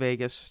Las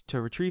Vegas to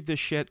retrieve this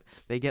shit.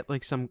 They get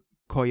like some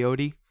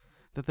coyote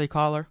that they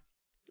call her.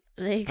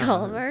 They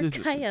call her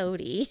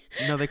Coyote.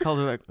 No, they called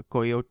her like a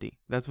coyote.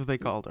 That's what they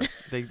called her.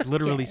 They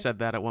literally said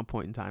that at one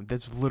point in time.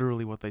 That's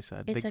literally what they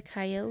said. It's a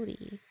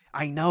coyote.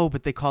 I know,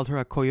 but they called her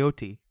a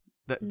coyote.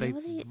 I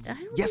don't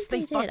think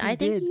they did. I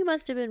think you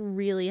must have been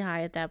really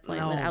high at that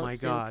point. Oh my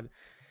god!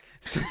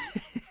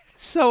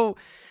 So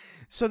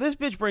this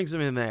bitch brings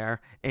him in there,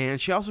 and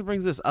she also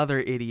brings this other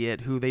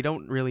idiot who they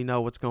don't really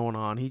know what's going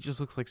on. He just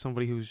looks like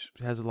somebody who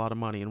has a lot of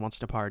money and wants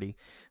to party,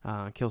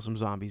 kill some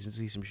zombies, and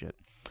see some shit.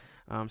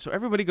 So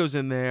everybody goes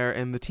in there,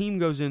 and the team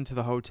goes into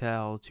the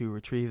hotel to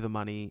retrieve the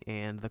money,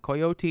 and the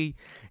coyote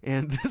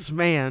and this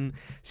man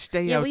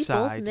stay outside.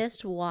 Yeah, we both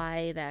missed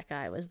why that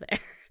guy was there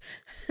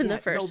in the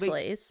first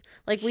place.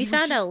 Like, we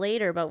found out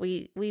later, but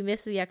we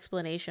missed the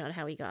explanation on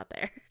how he got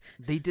there.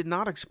 They did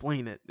not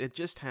explain it. It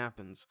just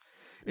happens.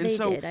 And they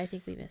did. I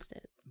think we missed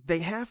it. They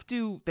have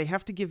to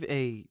give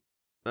a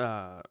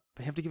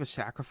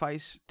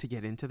sacrifice to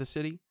get into the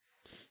city.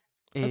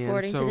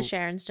 According to the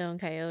Sharon Stone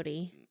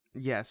coyote.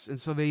 Yes, and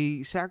so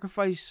they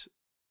sacrifice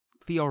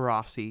Theo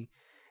Rossi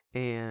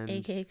and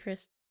A.K.A.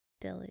 Chris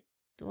D'Elia.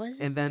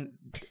 And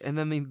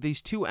then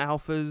these two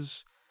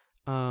alphas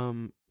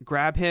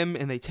grab him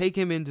and they take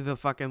him into the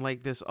fucking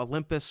like this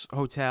Olympus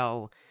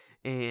hotel,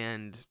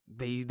 and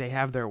they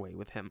have their way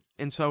with him.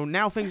 And so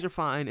now things are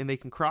fine and they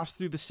can cross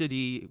through the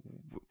city,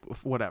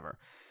 whatever.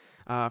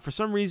 For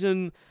some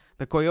reason,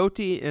 the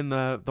coyote and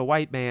the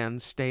white man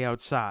stay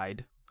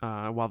outside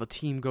while the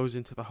team goes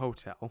into the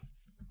hotel.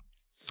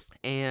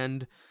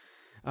 And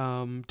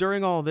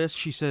during all this,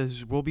 she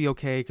says, we'll be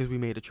okay because we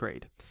made a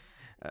trade.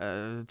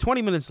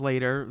 20 minutes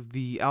later,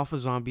 the alpha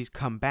zombies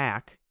come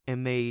back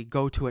and they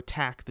go to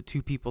attack the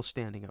two people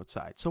standing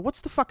outside. So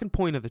what's the fucking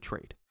point of the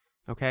trade?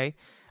 Okay?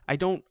 I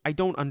don't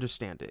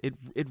understand it.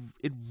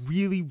 It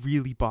really,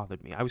 really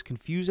bothered me. I was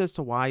confused as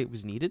to why it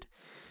was needed.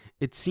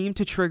 It seemed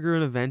to trigger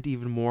an event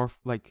even more,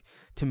 like,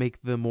 to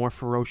make the more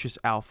ferocious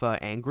alpha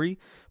angry,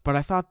 but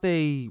I thought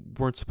they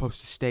weren't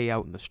supposed to stay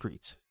out in the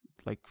streets.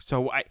 Like,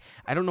 so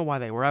I don't know why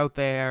they were out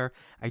there.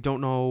 I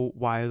don't know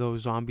why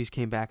those zombies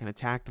came back and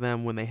attacked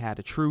them when they had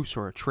a truce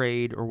or a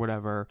trade or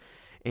whatever.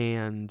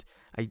 And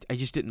I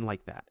just didn't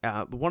like that.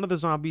 One of the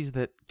zombies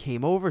that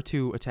came over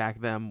to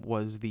attack them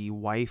was the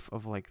wife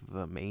of like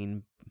the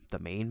main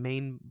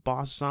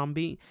boss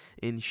zombie,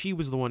 and she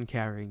was the one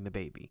carrying the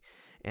baby.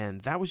 And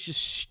that was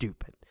just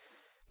stupid.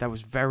 That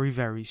was very,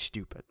 very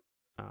stupid.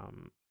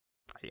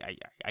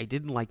 I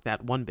didn't like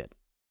that one bit.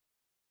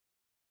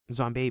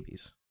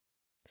 Zombabies.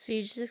 So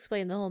you just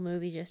explained the whole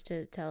movie just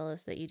to tell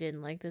us that you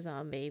didn't like the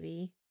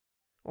Zombaby,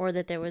 or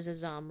that there was a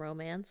Zom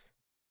romance.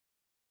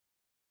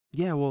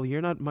 Yeah, well,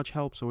 you're not much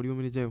help, so what do you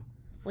want me to do?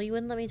 Well, you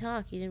wouldn't let me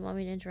talk. You didn't want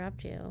me to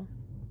interrupt you.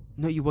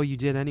 No, you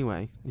did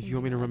anyway. If Oh you my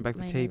want me to run God, back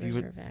the my tape, neighbors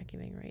you would. are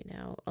vacuuming right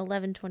now.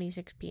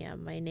 11:26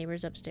 p.m. My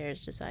neighbors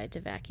upstairs decide to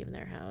vacuum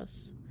their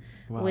house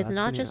Wow, with that's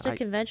not gonna. just a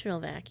conventional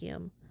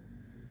vacuum,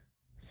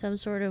 some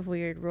sort of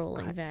weird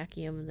rolling I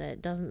vacuum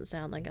that doesn't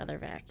sound like other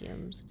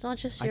vacuums. It's not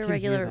just I your can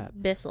hear regular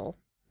that. Bissell.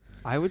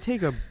 I would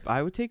take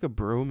a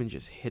broom and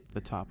just hit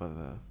the top of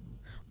the.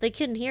 They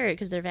couldn't hear it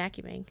because they're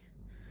vacuuming.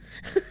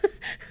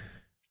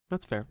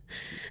 That's fair.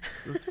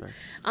 That's fair.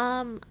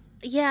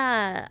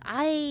 Yeah,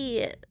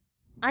 I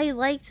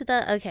liked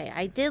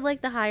I did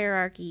like the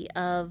hierarchy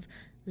of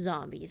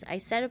zombies. I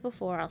said it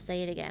before, I'll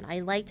say it again. I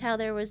liked how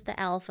there was the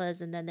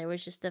alphas and then there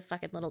was just the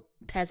fucking little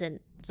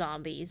peasant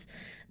zombies.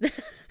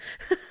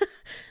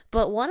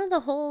 But one of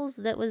the holes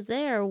that was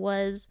there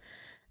was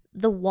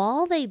the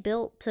wall they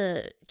built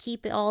to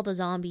keep all the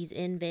zombies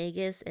in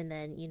Vegas and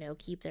then,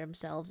 keep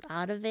themselves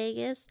out of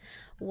Vegas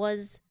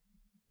was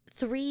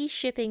 3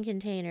 shipping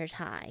containers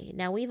high.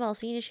 Now, we've all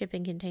seen a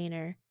shipping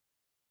container.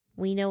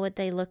 We know what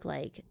they look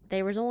like.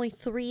 There was only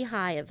 3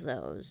 high of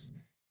those.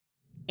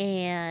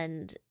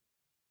 And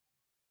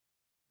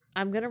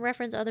I'm going to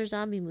reference other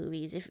zombie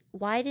movies.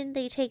 Why didn't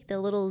they take the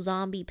little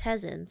zombie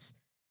peasants,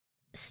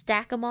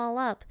 stack them all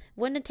up?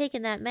 Wouldn't have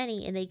taken that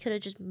many, and they could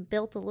have just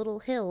built a little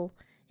hill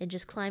and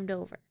just climbed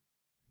over.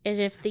 And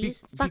if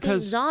these fucking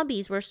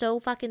zombies were so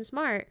fucking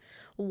smart,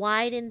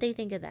 why didn't they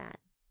think of that?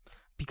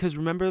 Because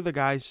remember the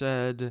guy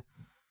said,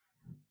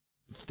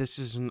 "This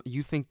is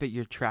you think that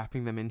you're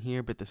trapping them in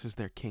here, but this is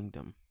their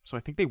kingdom." So I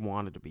think they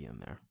wanted to be in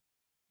there.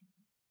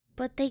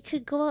 But they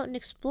could go out and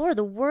explore.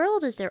 The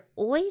world is their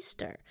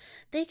oyster.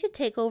 They could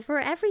take over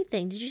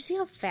everything. Did you see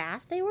how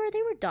fast they were?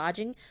 They were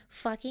dodging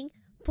fucking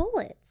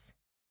bullets.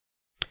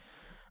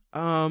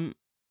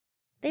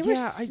 They were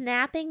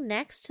snapping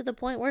necks to the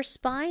point where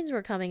spines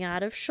were coming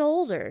out of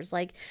shoulders.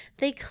 Like,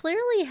 they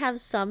clearly have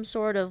some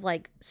sort of,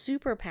 like,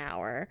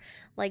 superpower.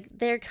 Like,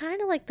 they're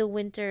kind of like the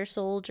Winter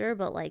Soldier,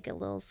 but, like, a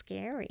little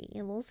scary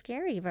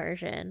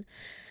version.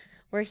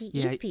 Where he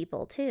eats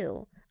people,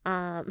 too.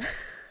 I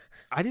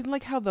didn't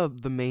like how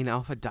the main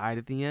alpha died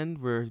at the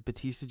end, where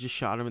Batista just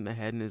shot him in the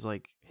head and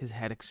his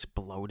head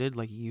exploded,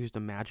 like he used a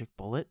magic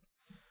bullet.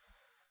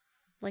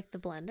 Like the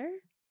blender?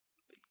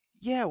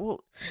 Yeah,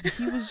 well,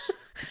 he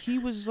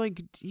was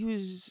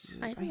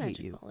I hate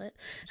you. I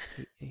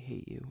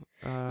hate you.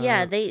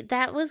 Yeah,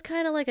 that was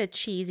kind of like a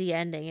cheesy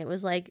ending. It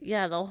was like,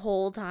 yeah, the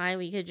whole time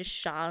we could just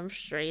shot him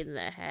straight in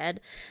the head.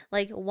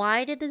 Like,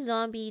 why did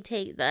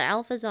the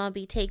alpha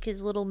zombie take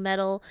his little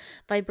metal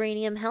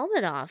vibranium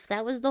helmet off?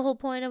 That was the whole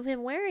point of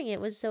him wearing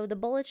it, was so the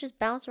bullets just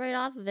bounce right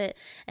off of it,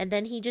 and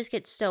then he just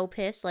gets so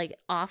pissed, like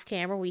off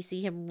camera we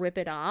see him rip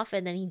it off,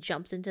 and then he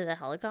jumps into the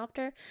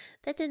helicopter.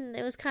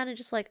 It was kind of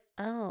just like,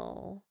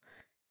 oh,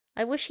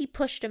 I wish he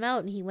pushed him out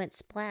and he went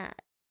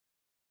splat.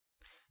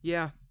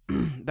 Yeah,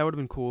 that would have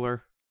been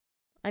cooler.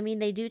 I mean,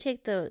 they do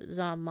take the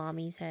Zom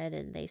mommy's head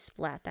and they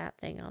splat that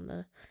thing on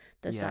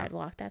the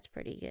sidewalk. That's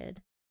pretty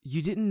good.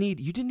 You didn't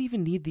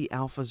even need the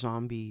alpha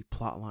zombie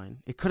plotline.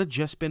 It could have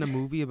just been a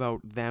movie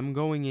about them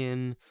going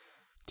in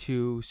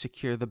to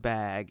secure the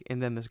bag,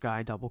 and then this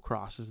guy double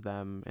crosses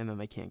them, and then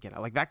they can't get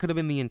out. Like, that could have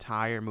been the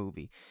entire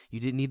movie. You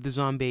didn't need the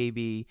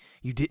Zombaby.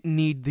 You didn't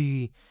need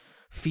the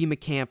FEMA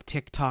camp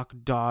TikTok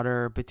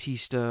daughter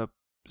Batista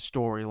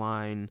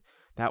storyline.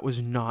 That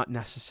was not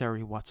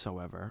necessary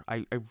whatsoever.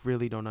 I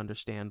really don't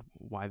understand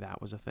why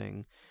that was a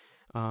thing.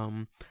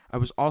 I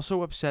was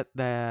also upset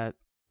that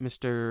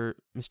Mr.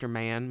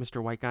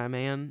 White Guy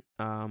Man,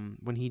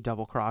 when he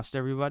double crossed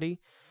everybody.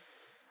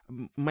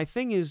 My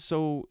thing is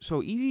so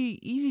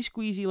easy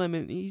squeezy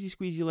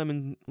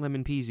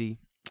lemon peasy.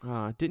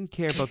 Didn't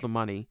care about the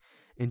money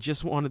and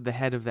just wanted the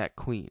head of that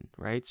queen,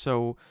 right?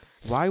 So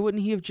why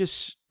wouldn't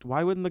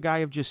the guy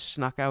have just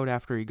snuck out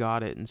after he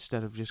got it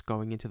instead of just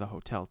going into the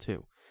hotel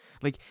too?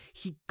 Like,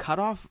 he cut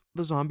off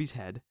the zombie's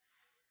head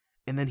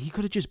and then he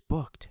could have just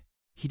booked.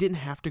 He didn't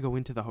have to go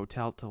into the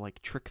hotel to,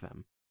 like, trick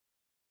them.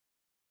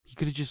 He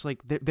could have just,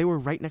 like, they were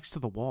right next to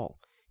the wall.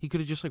 He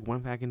could have just, like,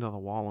 went back into the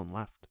wall and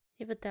left.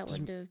 Yeah, but that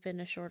wouldn't have been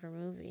a shorter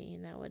movie,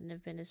 and that wouldn't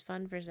have been as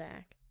fun for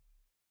Zach.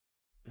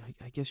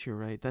 I guess you're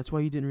right. That's why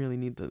you didn't really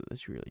need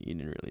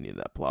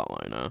that plot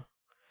line, huh?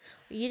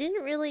 You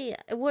didn't really.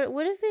 What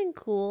would have been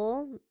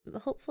cool?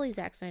 Hopefully,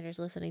 Zack Snyder's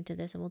listening to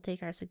this, and will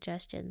take our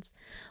suggestions.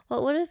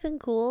 What would have been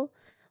cool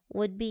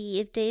would be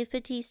if Dave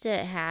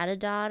Bautista had a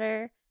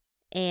daughter,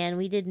 and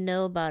we didn't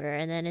know about her,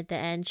 and then at the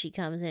end she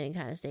comes in and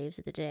kind of saves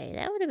the day.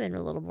 That would have been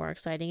a little more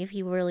exciting if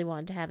he really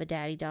wanted to have a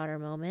daddy-daughter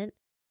moment.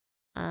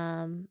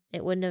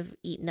 It wouldn't have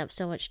eaten up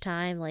so much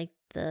time like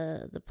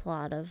the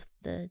plot of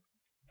the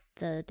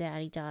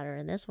daddy-daughter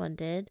in this one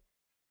did.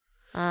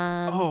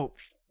 Oh,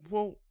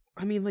 well,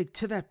 I mean, like,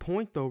 to that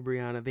point, though,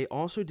 Brianna, they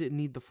also didn't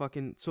need the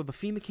fucking... So the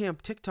FEMA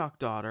camp TikTok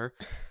daughter,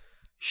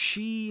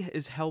 she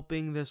is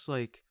helping this,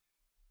 like,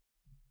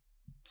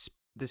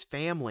 this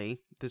family,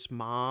 this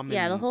mom,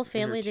 Yeah, and the whole and her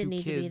family two didn't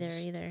need to be kids,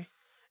 there either.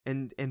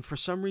 and for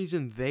some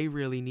reason they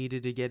really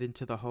needed to get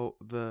into the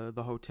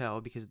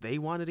hotel because they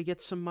wanted to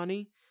get some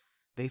money.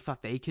 They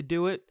thought they could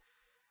do it.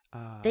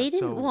 They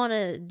didn't want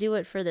to do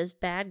it for this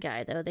bad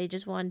guy, though. They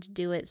just wanted to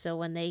do it so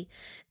when they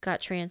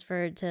got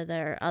transferred to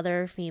their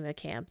other FEMA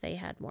camp, they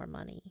had more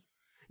money.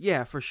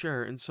 Yeah, for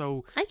sure. And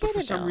so, I but get for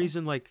it, some though.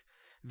 reason, like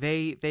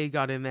they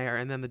got in there,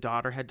 and then the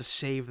daughter had to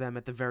save them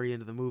at the very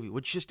end of the movie,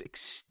 which just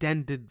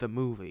extended the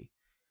movie.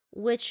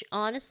 Which,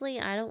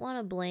 honestly, I don't want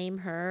to blame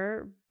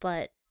her,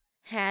 but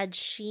had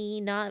she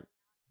not...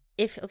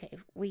 Okay,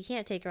 we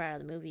can't take her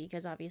out of the movie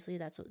because obviously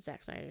that's what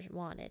Zack Snyder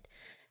wanted.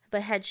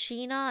 But had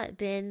she not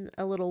been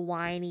a little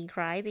whiny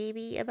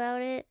crybaby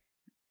about it,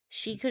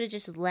 she could have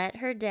just let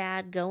her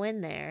dad go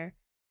in there,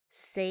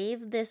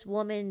 save this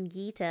woman,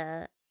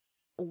 Gita,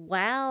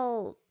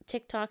 while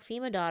TikTok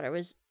FEMA daughter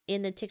was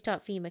in the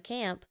TikTok FEMA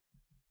camp.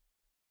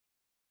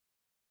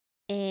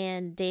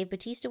 And Dave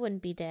Bautista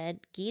wouldn't be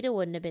dead. Gita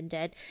wouldn't have been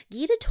dead.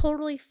 Gita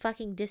totally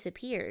fucking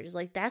disappears.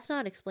 Like, that's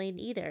not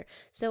explained either.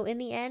 So in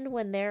the end,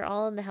 when they're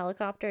all in the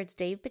helicopter, it's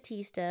Dave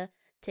Bautista,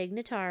 Tig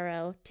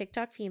Notaro,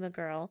 TikTok FEMA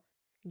girl,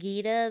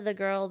 Gita, the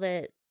girl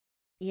that,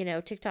 you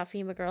know, TikTok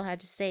FEMA girl had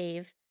to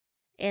save,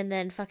 and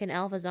then fucking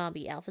Alpha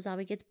Zombie. Alpha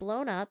Zombie gets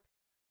blown up.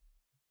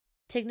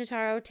 Tig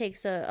Notaro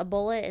takes a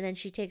bullet, and then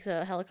she takes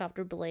a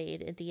helicopter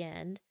blade at the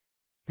end.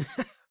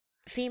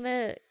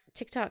 FEMA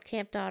TikTok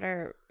camp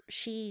daughter,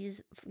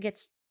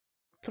 gets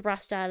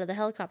thrust out of the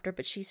helicopter,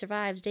 but she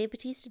survives. Dave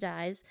Bautista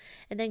dies,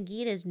 and then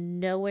Gita is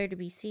nowhere to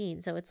be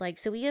seen. So it's like,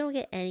 so we don't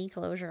get any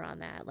closure on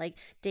that. Like,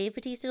 Dave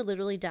Bautista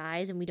literally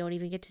dies, and we don't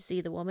even get to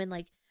see the woman,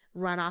 like,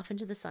 run off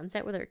into the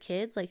sunset with her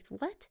kids. Like,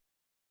 what?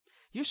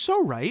 You're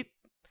so right.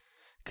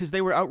 Because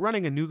they were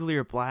outrunning a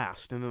nuclear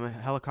blast, and then the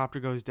helicopter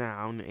goes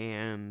down,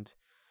 and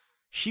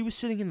she was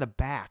sitting in the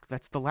back.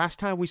 That's the last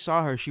time we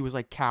saw her. She was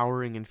like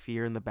cowering in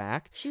fear in the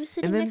back. She was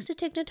sitting next to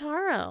Tig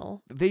Notaro.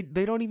 They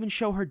don't even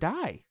show her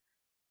die.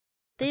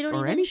 They don't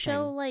even anything.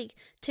 show like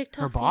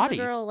TikTok her body.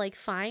 girl like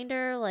find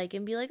her like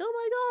and be like, oh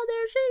my god,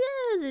 there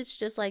she is. It's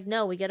just like,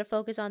 no, we got to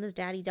focus on this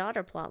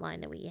daddy-daughter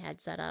plotline that we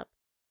had set up.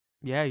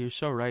 Yeah, you're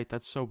so right.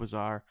 That's so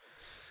bizarre.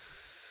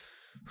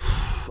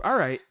 All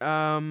right.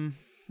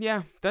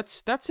 Yeah,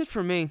 that's it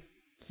for me.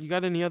 You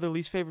got any other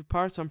least favorite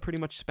parts? I'm pretty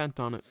much spent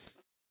on it.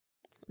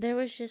 There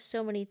was just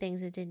so many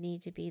things that didn't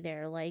need to be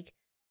there. Like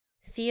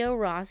Theo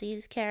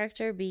Rossi's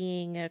character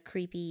being a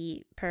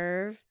creepy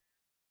perv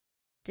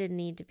didn't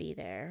need to be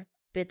there.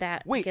 But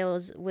that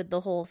goes with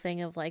the whole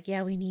thing of like,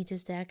 yeah, we need to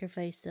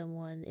sacrifice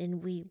someone,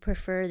 and we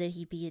prefer that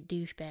he be a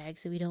douchebag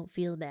so we don't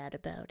feel bad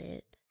about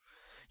it.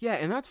 Yeah,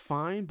 and that's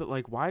fine, but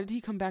like, why did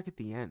he come back at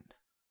the end?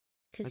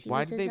 Because he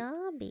was a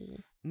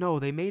zombie. No,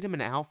 they made him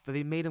an alpha.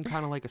 They made him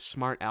kind of like a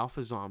smart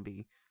alpha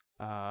zombie,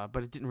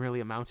 but it didn't really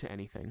amount to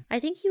anything. I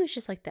think he was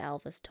just like the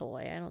alpha's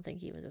toy. I don't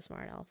think he was a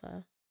smart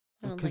alpha.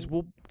 I don't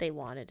think they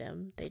wanted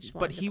him. They just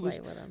wanted to play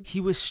with him.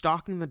 He was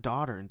stalking the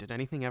daughter, and did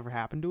anything ever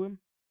happen to him?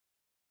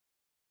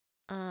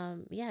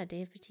 Yeah,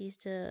 Dave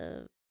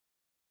Bautista.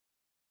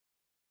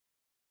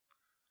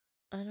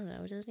 I don't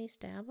know. Doesn't he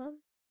stab him?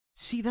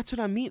 See, that's what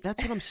I mean.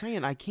 That's what I'm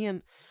saying. I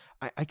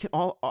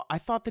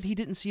thought that he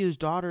didn't see his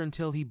daughter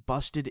until he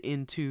busted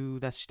into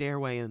that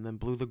stairway and then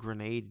blew the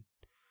grenade.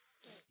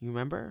 You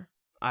remember?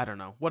 I don't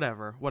know.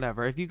 Whatever.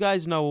 If you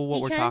guys know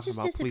what we're talking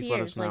about, please let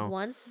us know. Like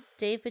once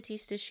Dave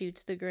Bautista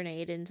shoots the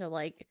grenade into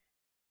like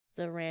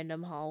the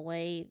random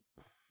hallway,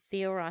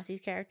 Theo Rossi's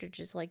character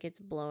just like gets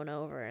blown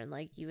over and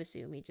like you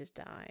assume he just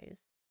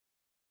dies.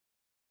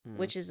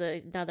 Which is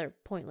another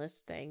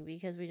pointless thing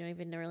because we don't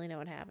even really know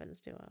what happens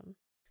to him.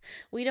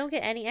 We don't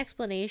get any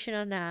explanation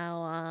on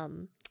how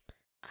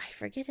I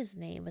forget his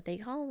name, but they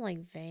call him like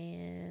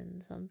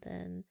Van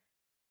something.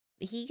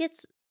 He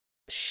gets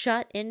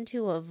shut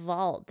into a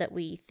vault that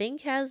we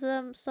think has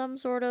some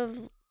sort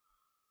of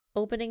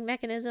opening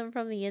mechanism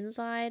from the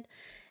inside,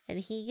 and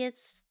he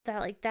gets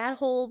that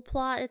whole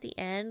plot at the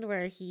end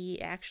where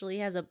he actually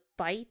has a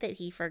bite that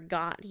he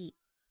forgot he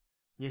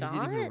got? He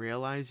didn't even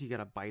realize he got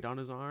a bite on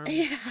his arm.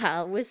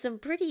 Yeah, with some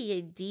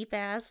pretty deep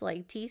ass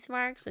like teeth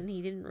marks, and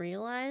he didn't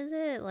realize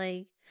it.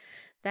 Like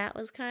that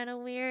was kind of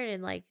weird,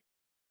 and like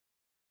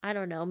I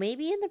don't know,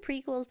 maybe in the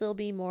prequels there'll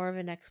be more of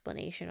an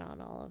explanation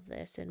on all of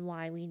this and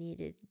why we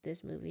needed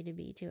this movie to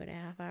be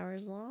 2.5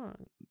 hours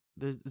long.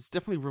 There's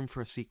definitely room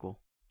for a sequel.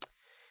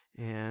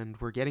 And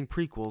we're getting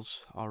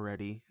prequels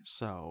already,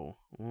 so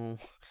we'll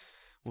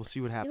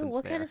see what happens.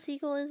 What kind of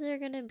sequel is there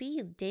going to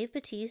be? Dave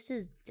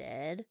Bautista's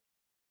dead.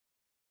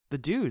 The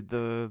dude,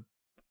 the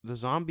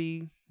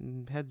zombie,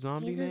 head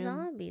zombie He's man? a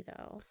zombie,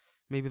 though.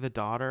 Maybe the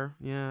daughter?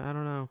 Yeah, I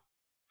don't know.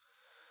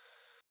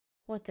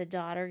 What, the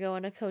daughter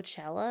going to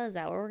Coachella? Is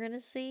that what we're going to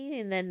see?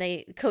 And then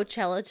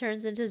Coachella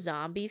turns into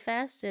Zombie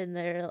Fest, and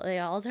they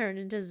all turn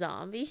into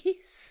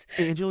zombies?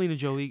 Angelina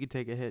Jolie could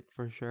take a hit,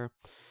 for sure.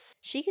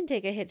 She can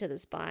take a hit to the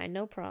spine,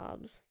 no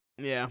probs.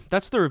 Yeah,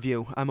 that's the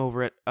review. I'm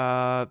over it.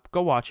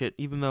 Go watch it,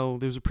 even though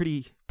there's a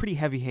pretty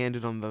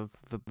heavy-handed on the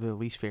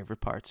least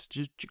favorite parts.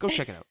 Just go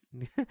check it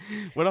out.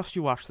 What else did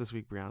you watch this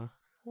week, Brianna?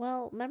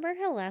 Well, remember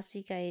how last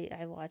week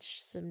I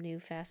watched some new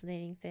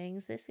fascinating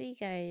things? This week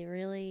I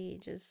really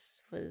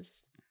just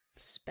was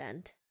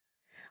spent.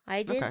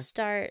 I did Okay.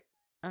 start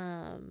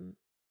MODOK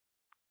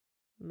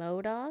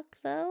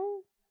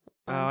though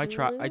Oh, on I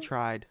Hulu.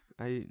 tried.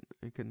 I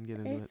couldn't get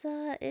into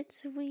it.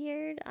 It's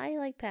weird. I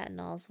like Patton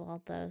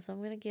Oswalt though, so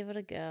I'm gonna give it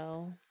a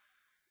go.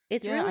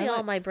 It's Yeah, really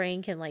all my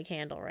brain can like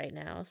handle right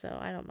now, so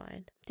I don't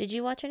mind. Did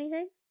you watch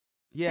anything?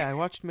 Yeah, I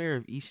watched Mayor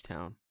of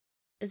Easttown.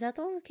 Is that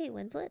the one with Kate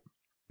Winslet?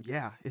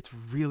 Yeah, it's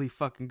really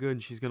fucking good,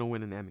 and she's gonna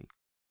win an Emmy.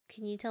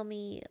 Can you tell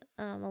me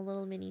a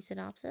little mini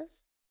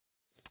synopsis?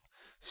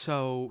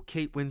 So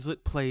Kate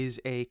Winslet plays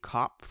a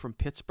cop from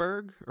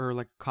Pittsburgh, or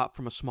like a cop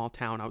from a small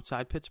town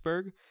outside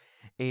Pittsburgh,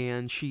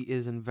 and she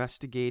is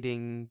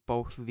investigating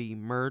both the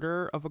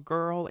murder of a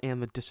girl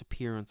and the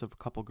disappearance of a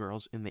couple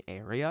girls in the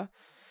area.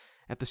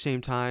 At the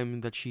same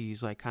time that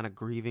she's like kind of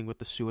grieving with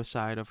the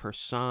suicide of her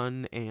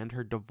son and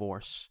her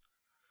divorce.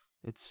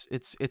 It's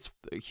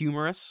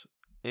humorous,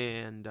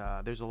 and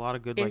there's a lot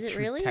of good. Is like it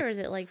true really, or is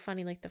it like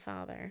funny like The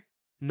Father?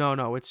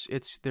 No, it's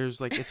there's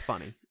like it's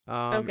funny.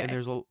 Okay. And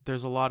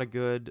there's a lot of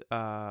good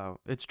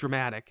it's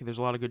dramatic. There's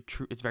a lot of good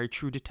it's very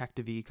true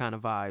detective-y kind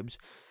of vibes,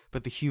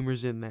 but the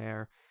humor's in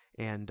there,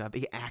 and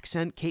the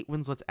accent, Kate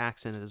Winslet's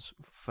accent is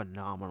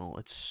phenomenal.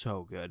 It's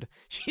so good.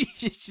 She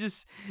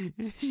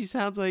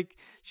sounds like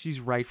she's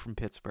right from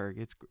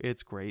Pittsburgh.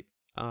 It's great.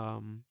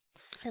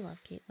 I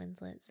love Kate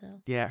Winslet,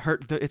 so. Yeah,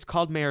 it's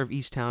called Mayor of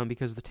Easttown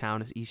because the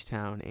town is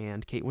Easttown,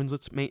 and Kate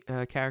Winslet's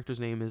character's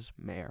name is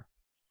Mayor.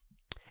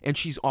 And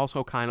she's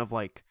also kind of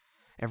like,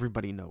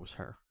 everybody knows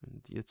her.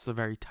 It's a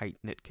very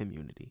tight-knit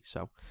community.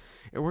 So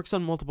it works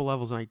on multiple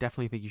levels, and I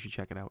definitely think you should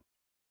check it out.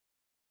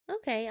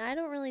 Okay, I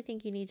don't really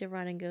think you need to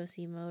run and go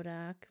see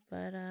MODOK,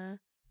 but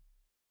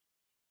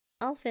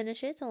I'll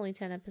finish it. It's only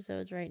 10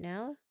 episodes right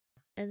now,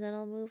 and then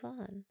I'll move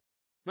on.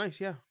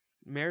 Nice, yeah.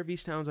 Mayor of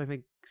Easttown's, I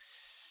think,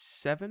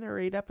 7 or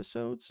 8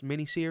 episodes,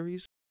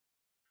 miniseries.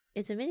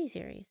 It's a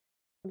miniseries.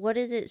 What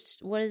is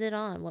it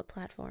on? What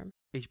platform?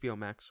 HBO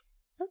Max.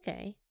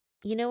 Okay.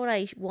 You know what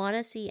I want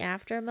to see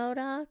after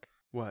MODOK?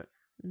 What?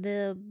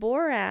 The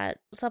Borat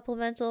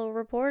supplemental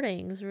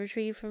reportings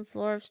retrieved from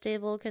floor of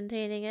stable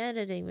containing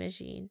editing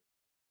machine.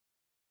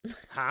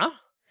 Huh?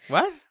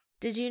 What?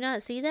 Did you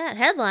not see that?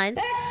 Headlines.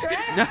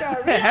 No,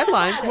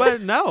 headlines?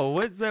 What? No.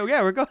 What's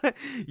yeah, we're going.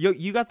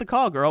 You got the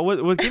call, girl.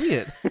 What? Give me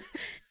it.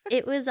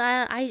 It was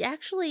I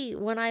actually,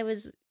 when I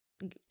was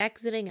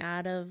exiting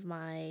out of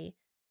my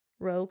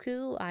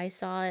Roku, I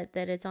saw it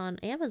that it's on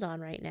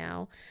Amazon right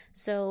now.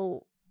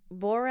 So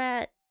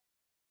Borat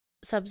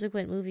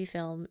subsequent movie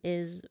film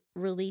is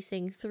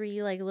releasing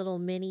 3 like little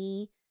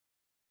mini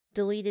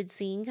deleted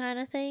scene kind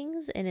of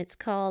things, and it's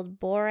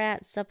called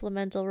Borat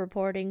Supplemental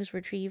Reportings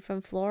Retrieved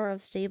from Floor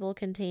of Stable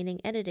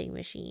Containing Editing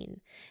Machine.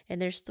 And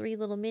there's 3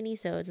 little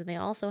mini-sodes, and they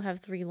also have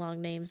 3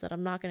 long names that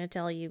I'm not going to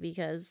tell you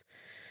because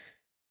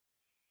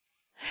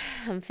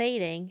I'm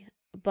fading,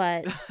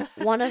 but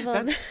one of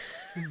them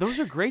those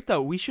are great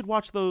though. We should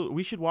watch those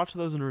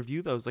and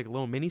review those, like a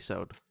little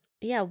mini-sode.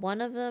 Yeah, one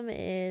of them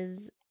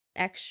is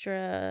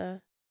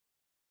extra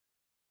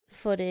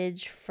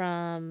footage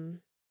from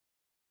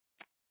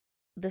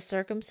the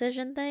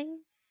circumcision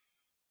thing.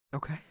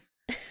 Okay.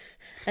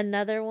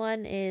 Another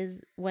one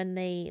is when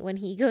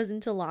he goes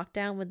into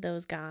lockdown with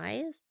those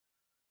guys.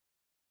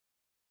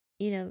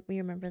 You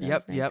remember those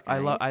Yep. guys?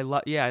 I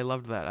loved that. I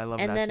loved that.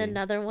 And then scene.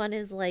 another one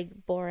is like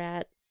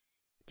Borat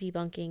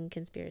debunking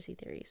conspiracy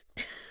theories.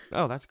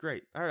 Oh, that's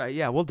great. All right,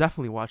 yeah, we'll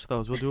definitely watch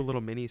those. We'll do a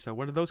little mini. So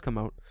when did those come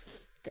out?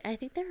 I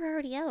think they're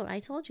already out. I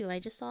told you, I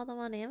just saw them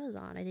on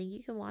Amazon. I think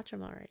you can watch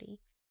them already.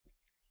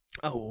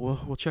 Oh,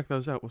 we'll check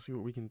those out. We'll see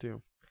what we can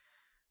do.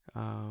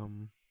 All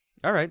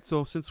right,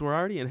 so since we're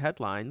already in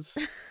headlines,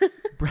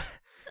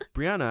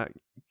 Brianna,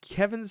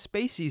 Kevin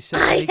Spacey said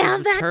to make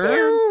his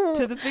return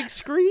to the big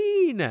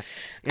screen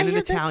in an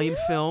Italian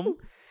film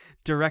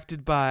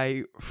directed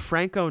by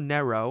Franco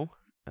Nero,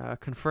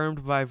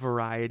 confirmed by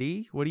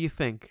Variety. What do you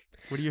think?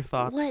 What are your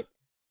thoughts?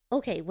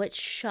 What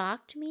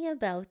shocked me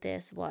about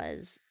this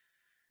was,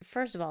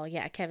 first of all,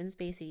 yeah, Kevin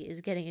Spacey is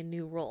getting a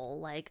new role.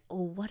 Like,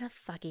 oh, what a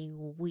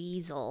fucking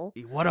weasel.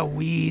 What a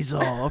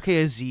weasel.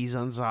 Okay, Aziz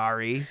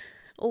Ansari.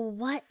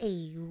 What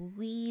a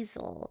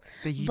weasel.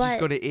 That you just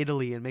go to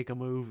Italy and make a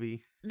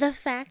movie. The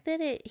fact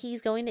that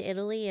he's going to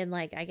Italy, and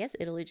like, I guess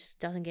Italy just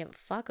doesn't give a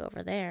fuck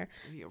over there.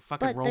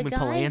 Fucking Roman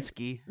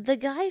Polanski. The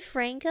guy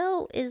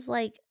Franco is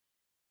like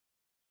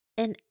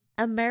an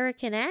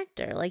American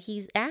actor. Like,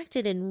 he's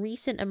acted in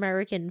recent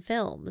American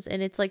films,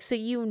 and it's like, so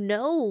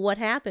what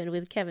happened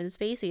with Kevin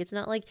Spacey. It's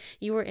not like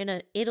you were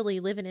in Italy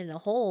living in a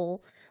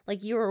hole.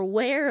 Like, you were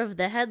aware of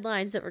the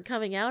headlines that were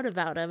coming out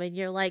about him, and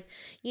you're like,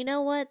 you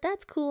know what,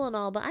 that's cool and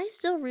all, but I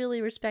still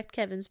really respect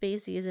Kevin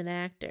Spacey as an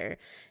actor.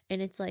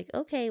 And it's like,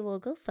 okay, well,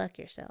 go fuck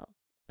yourself.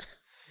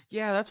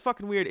 Yeah, that's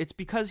fucking weird. It's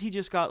because he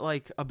just got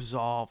like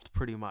absolved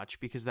pretty much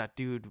because that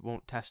dude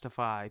won't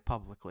testify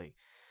publicly.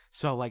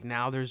 So, like,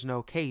 now there's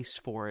no case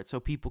for it. So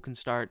people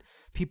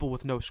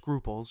with no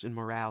scruples in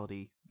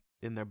morality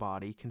in their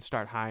body can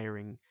start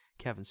hiring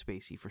Kevin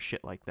Spacey for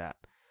shit like that.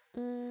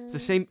 It's the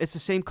Mm, same. It's the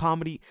same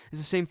comedy.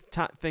 It's the same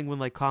thing when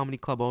like comedy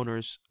club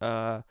owners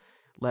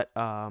let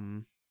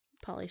Pauly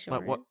let Shore.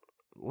 what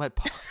let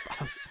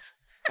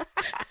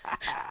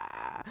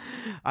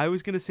I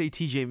was gonna say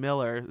T.J.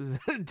 Miller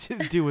to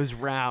do his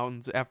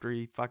rounds after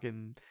he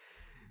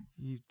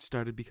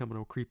started becoming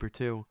a creeper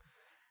too.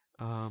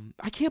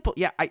 I can't.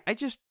 Yeah, I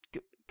just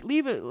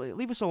leave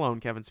us alone,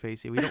 Kevin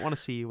Spacey. We don't want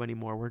to see you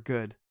anymore. We're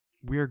good.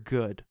 We're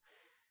good.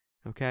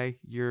 Okay,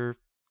 you're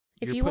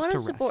If you put want to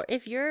to support,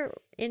 rest. if you're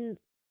in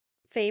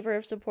favor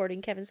of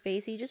supporting Kevin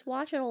Spacey, just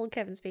watch an old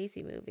Kevin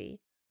Spacey movie.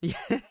 Watch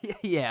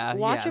Yeah. him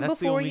That's the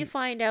before you only.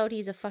 find out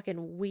he's a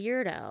fucking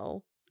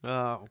weirdo.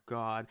 Oh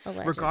God.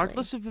 Allegedly.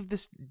 Regardless of if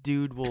this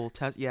dude will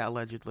test, yeah,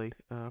 allegedly,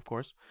 of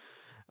course.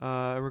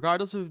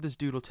 Regardless of if this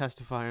dude will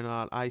testify or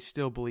not, I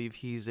still believe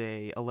he's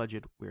a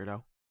alleged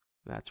weirdo.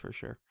 That's for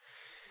sure.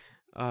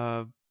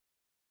 Brianna,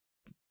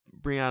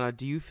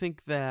 do you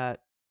think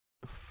that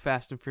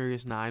Fast and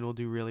Furious 9 will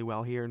do really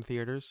well here in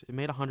theaters? It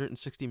made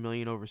 160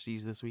 million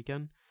overseas this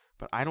weekend,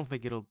 but I don't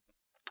think it'll.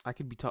 I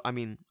could be. I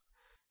mean,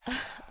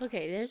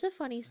 Okay, there's a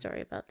funny story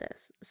about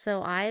this.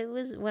 So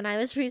when I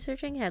was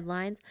researching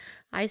headlines,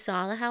 I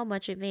saw how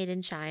much it made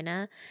in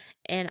China,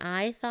 and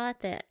I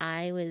thought that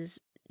I was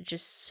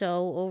just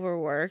so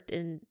overworked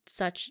in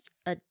such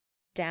a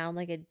down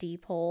like a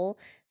deep hole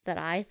that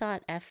I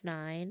thought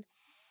F9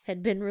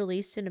 had been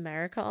released in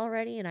America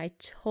already, and I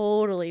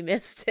totally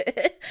missed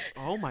it.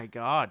 oh my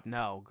God,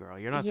 no, girl,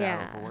 you're not that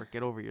Yeah. overworked.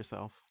 Get over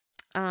yourself.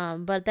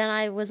 But then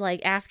I was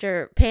like,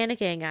 after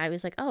panicking, I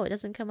was like, oh, it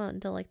doesn't come out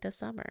until like this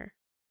summer.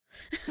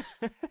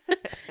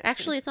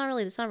 Actually, it's not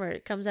really the summer.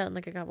 It comes out in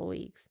like a couple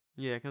weeks.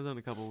 Yeah, it comes out in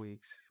a couple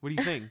weeks. What do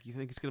you think? You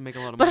think it's gonna make a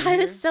lot of But money I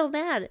here? was so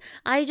mad.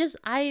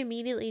 I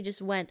immediately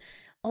just went,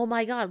 "Oh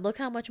my god, look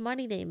how much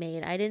money they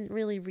made." I didn't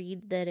really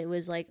read that it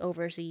was like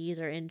overseas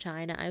or in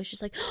China. I was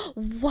just like,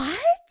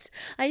 "What?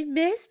 I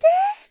missed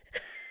it?"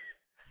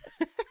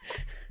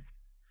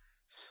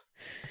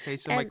 Okay,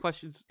 so my And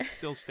question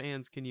still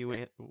stands.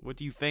 What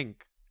do you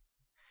think?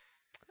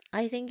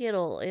 I think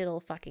it'll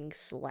fucking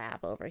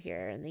slap over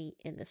here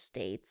in the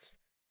States.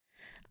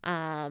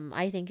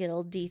 I think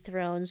it'll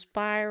dethrone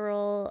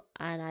Spiral,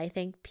 and I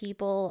think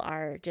people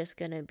are just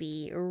gonna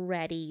be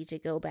ready to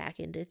go back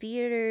into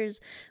theaters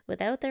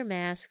without their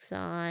masks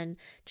on,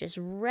 just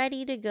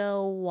ready to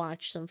go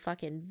watch some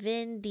fucking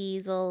Vin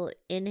Diesel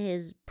in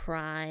his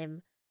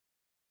prime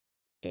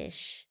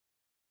ish.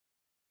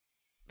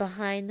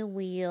 Behind the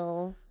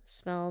wheel,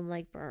 smelling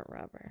like burnt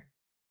rubber.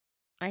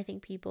 I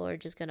think people are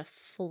just gonna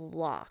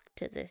flock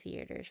to the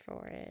theaters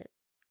for it.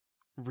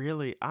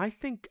 Really? I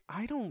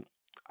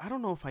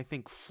don't know if I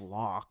think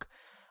flock.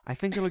 I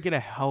think it'll get a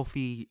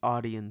healthy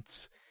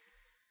audience.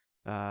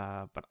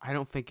 But I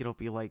don't think it'll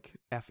be like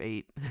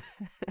F8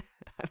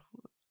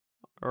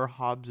 or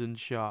Hobbs and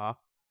Shaw.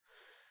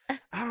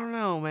 I don't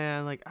know,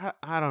 man. Like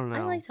I don't know.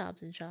 I liked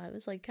Hobbs and Shaw. It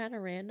was like kind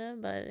of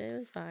random, but it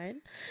was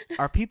fine.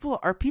 Are people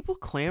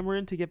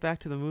clamoring to get back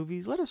to the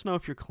movies? Let us know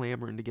if you're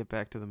clamoring to get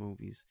back to the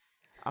movies.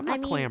 I'm I not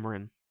mean,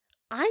 clamoring.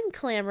 I'm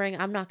clamoring.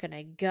 I'm not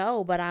gonna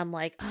go, but I'm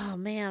like, oh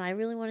man, I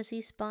really want to see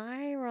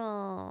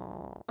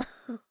Spiral.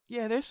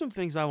 Yeah, there's some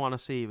things I want to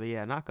see, but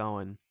yeah, not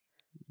going.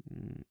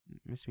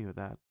 Miss me with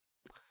that.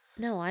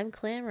 No, I'm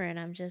clamoring.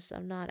 I'm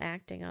not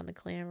acting on the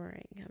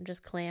clamoring. I'm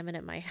just clamming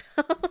at my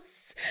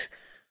house.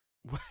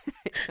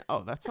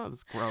 Oh, that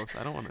sounds gross.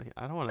 I don't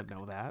want to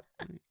know that.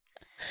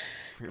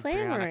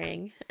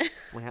 Clamoring.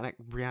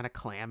 Brianna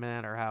clamming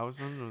at her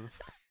house.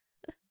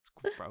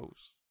 It's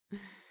gross.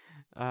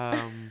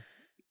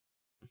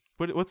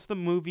 What's the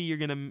movie you're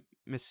gonna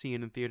miss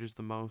seeing in theaters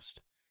the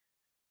most?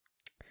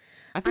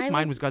 I think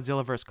mine was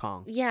Godzilla vs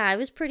Kong. Yeah, I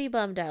was pretty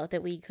bummed out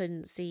that we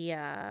couldn't see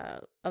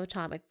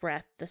atomic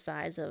breath the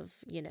size of,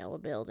 a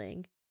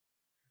building.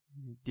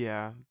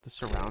 Yeah, the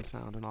surround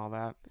sound and all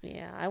that.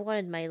 Yeah, I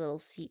wanted my little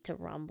seat to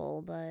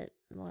rumble, but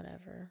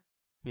whatever.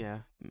 Yeah,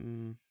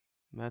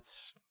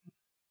 that's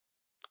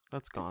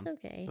gone. That's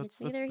okay. That's-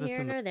 It's neither that's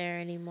here in nor there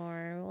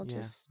anymore. We'll Yeah.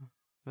 just.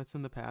 That's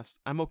in the past.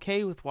 I'm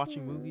okay with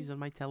watching movies on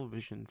my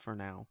television for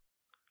now,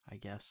 I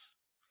guess.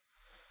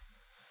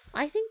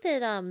 I think that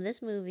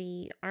this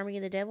movie, Army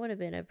of the Dead, would have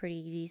been a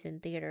pretty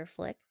decent theater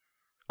flick.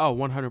 Oh,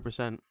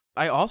 100%.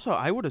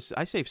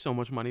 I saved so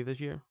much money this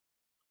year.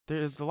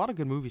 There's a lot of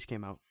good movies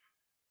came out.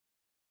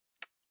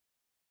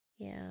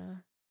 Yeah.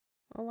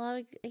 A lot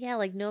of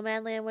like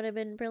Nomadland would have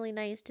been really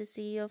nice to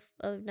see a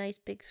nice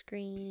big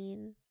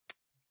screen.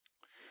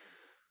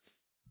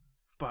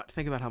 But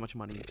think about how much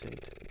money you've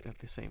saved at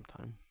the same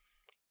time.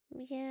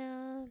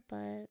 Yeah,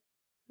 but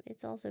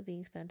it's also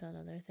being spent on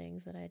other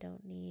things that I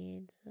don't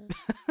need. So.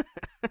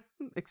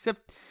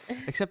 except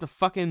a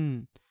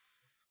fucking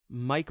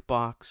mic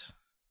box.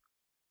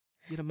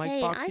 You get a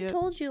mic box yet? I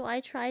told you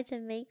I tried to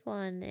make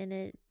one and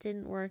it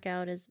didn't work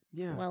out as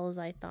well as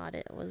I thought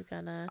it was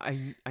gonna.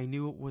 I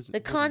knew it was. The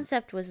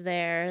concept was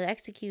there. The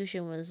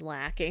execution was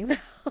lacking, though.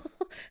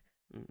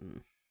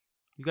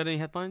 You got any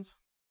headlines?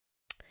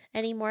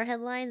 Any more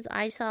headlines?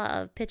 I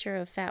saw a picture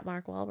of fat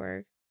Mark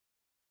Wahlberg.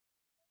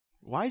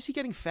 Why is he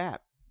getting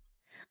fat?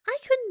 I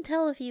couldn't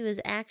tell if he was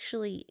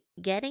actually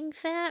getting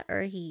fat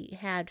or he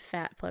had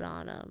fat put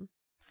on him.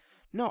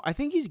 No, I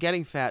think he's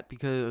getting fat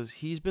because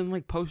he's been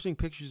like posting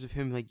pictures of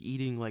him like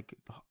eating like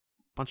a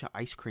bunch of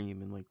ice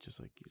cream and like just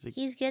like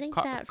he's getting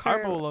fat for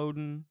carbo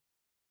loading.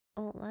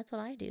 Oh, that's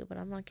what I do, but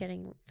I'm not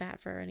getting fat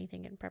for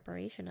anything in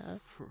preparation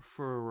of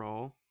for a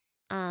role.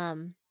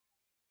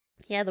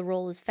 Yeah, the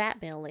role is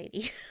fat male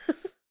lady.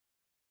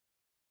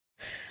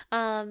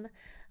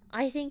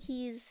 I think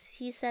he's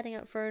setting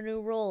up for a new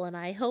role, and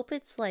I hope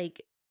it's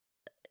like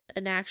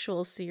an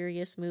actual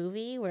serious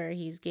movie where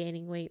he's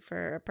gaining weight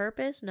for a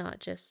purpose, not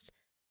just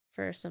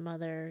for some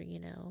other,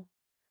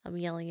 I'm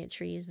yelling at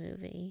trees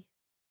movie.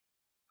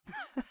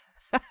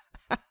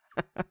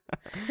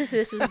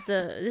 This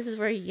is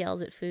where he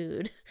yells at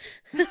food.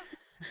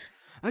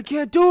 I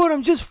can't do it.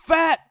 I'm just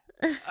fat.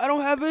 I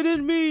don't have it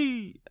in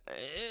me.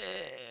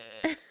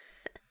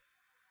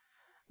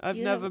 I've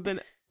never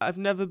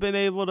been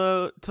able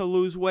to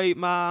lose weight,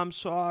 Ma. I'm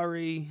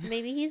sorry.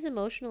 Maybe he's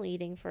emotional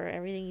eating for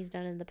everything he's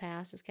done in the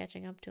past is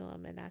catching up to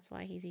him, and that's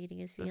why he's eating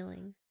his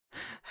feelings.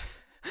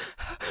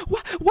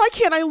 Why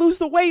can't I lose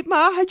the weight,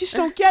 Ma? I just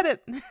don't get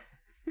it.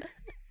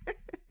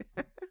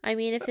 I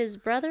mean, if his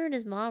brother and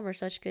his mom were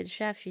such good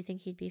chefs, you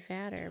think he'd be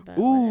fatter, but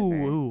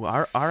ooh,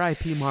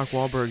 R.I.P. Mark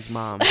Wahlberg's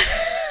mom.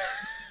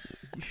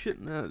 You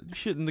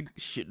shouldn't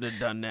have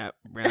done that,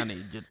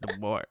 Brownie. Just the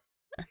boy.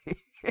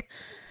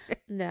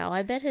 No,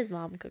 I bet his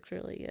mom cooked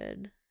really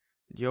good.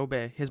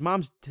 Yobe, his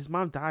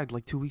mom died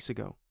like 2 weeks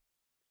ago.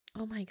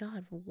 Oh my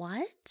God,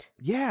 what?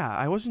 Yeah,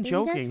 I wasn't Maybe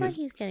joking. That's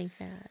why he's getting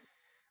fat.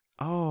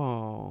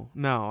 Oh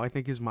no, I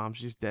think his mom's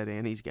just dead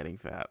and he's getting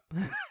fat.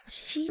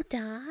 She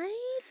died?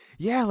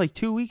 Yeah, like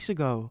 2 weeks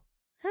ago.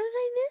 How did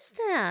I miss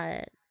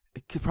that?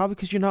 Probably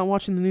because you're not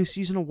watching the new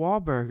season of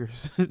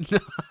Wahlburgers. No,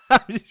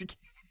 I'm just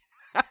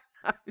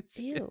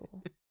kidding. Ew.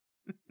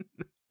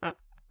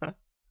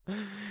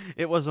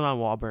 It wasn't on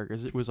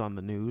Wahlburgers. It was on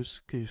the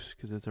news because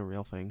it's a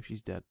real thing.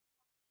 She's dead.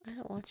 I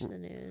don't watch the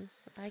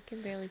news. I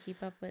can barely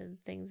keep up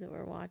with things that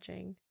we're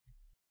watching.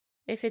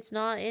 If it's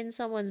not in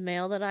someone's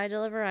mail that I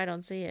deliver, I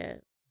don't see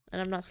it.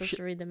 And I'm not supposed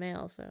to read the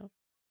mail, so.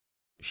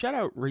 Shout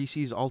out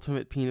Reese's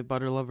Ultimate Peanut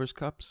Butter Lovers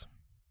Cups,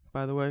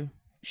 by the way.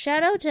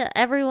 Shout out to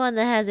everyone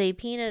that has a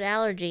peanut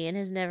allergy and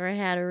has never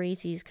had a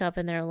Reese's cup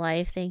in their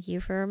life. Thank you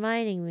for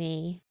reminding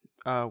me.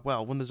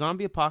 Well, when the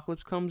zombie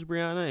apocalypse comes,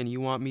 Brianna, and you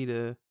want me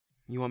to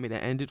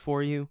end it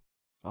for you,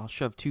 I'll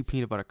shove 2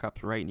 peanut butter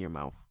cups right in your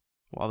mouth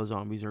while the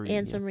zombies are eating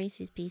And you. some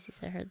Reese's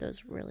Pieces. I heard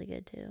those were really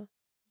good too.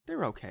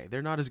 They're okay.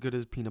 They're not as good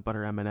as peanut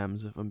butter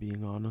M&Ms, if I'm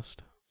being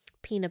honest.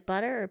 Peanut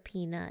butter or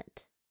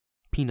peanut?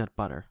 Peanut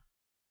butter.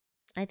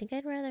 I think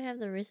I'd rather have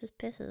the Reese's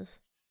Pieces.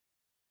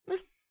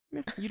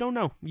 You don't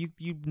know.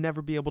 You'd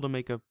never be able to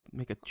make a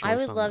choice. I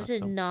would love that,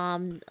 to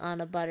nom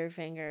on a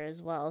Butterfinger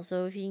as well.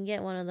 So if you can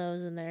get one of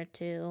those in there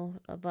too,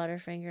 a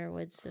Butterfinger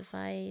would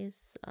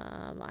suffice.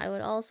 I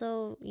would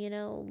also,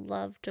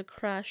 love to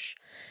crush.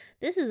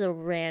 This is a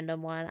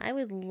random one. I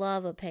would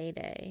love a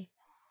Payday.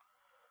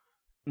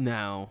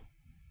 No,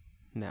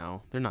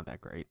 they're not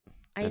that great.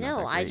 I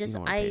know. I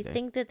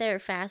think that they're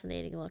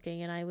fascinating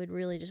looking, and I would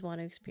really just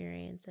want to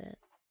experience it.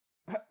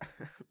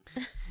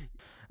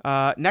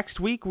 Next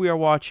week we are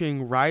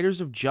watching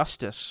Riders of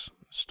Justice,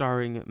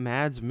 starring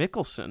Mads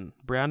Mikkelsen.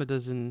 Brianna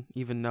doesn't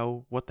even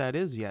know what that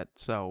is yet,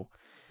 so.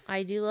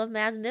 I do love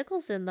Mads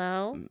Mikkelsen,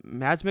 though.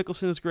 Mads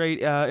Mikkelsen is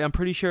great. I'm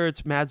pretty sure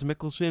it's Mads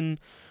Mikkelsen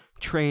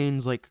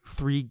trains like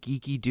 3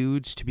 geeky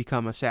dudes to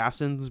become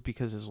assassins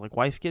because his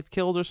wife gets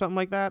killed or something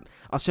like that.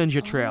 I'll send you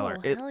a trailer.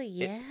 Hell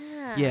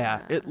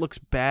yeah. It looks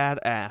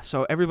badass.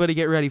 So everybody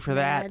get ready for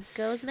that. Mads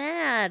goes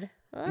mad.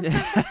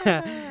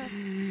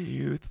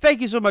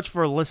 Thank you so much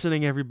for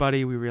listening,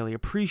 everybody. We really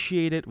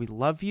appreciate it. We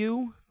love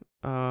you.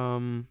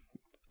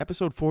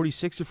 Episode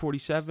 46 or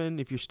 47.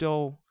 If you're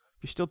still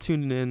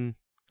tuning in,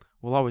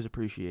 we'll always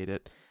appreciate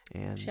it.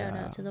 And shout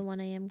out to the 1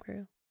 a.m.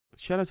 crew.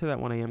 Shout out to that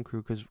 1 a.m.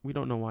 crew because we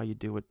don't know why you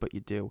do it, but you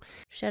do.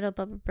 Shout out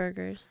Bubba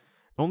Burgers.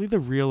 Only the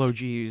real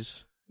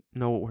OGs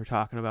know what we're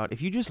talking about.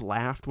 If you just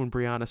laughed when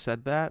Brianna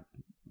said that,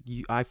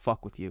 I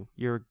fuck with you.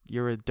 You're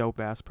a dope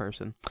ass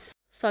person.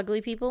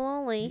 Fugly people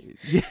only.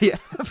 Yeah.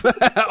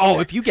 Oh,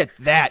 if you get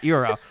that,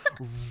 you're a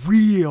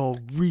real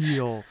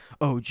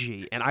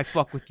OG, and I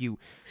fuck with you,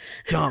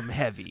 dumb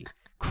heavy,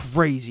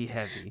 crazy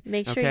heavy.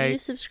 Make sure you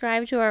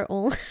subscribe to our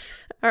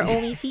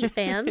Only Feet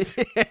fans.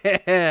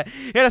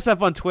 Hit us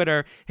up on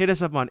Twitter. Hit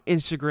us up on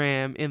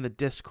Instagram, in the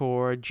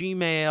Discord,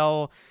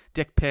 Gmail,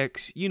 dick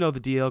pics. You know the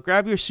deal.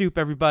 Grab your soup,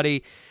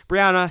 everybody.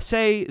 Brianna,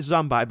 say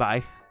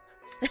bye.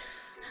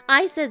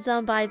 I said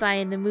bye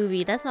in the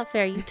movie. That's not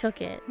fair. You took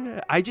it.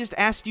 I just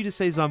asked you to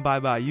say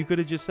bye. You could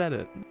have just said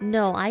it.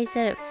 No, I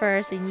said it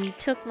first, and you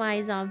took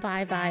my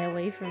bye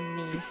away from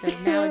me. So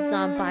now it's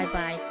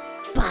bye.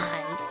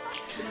 Bye.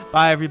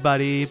 Bye,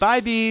 everybody. Bye,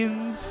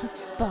 Beans.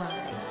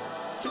 Bye.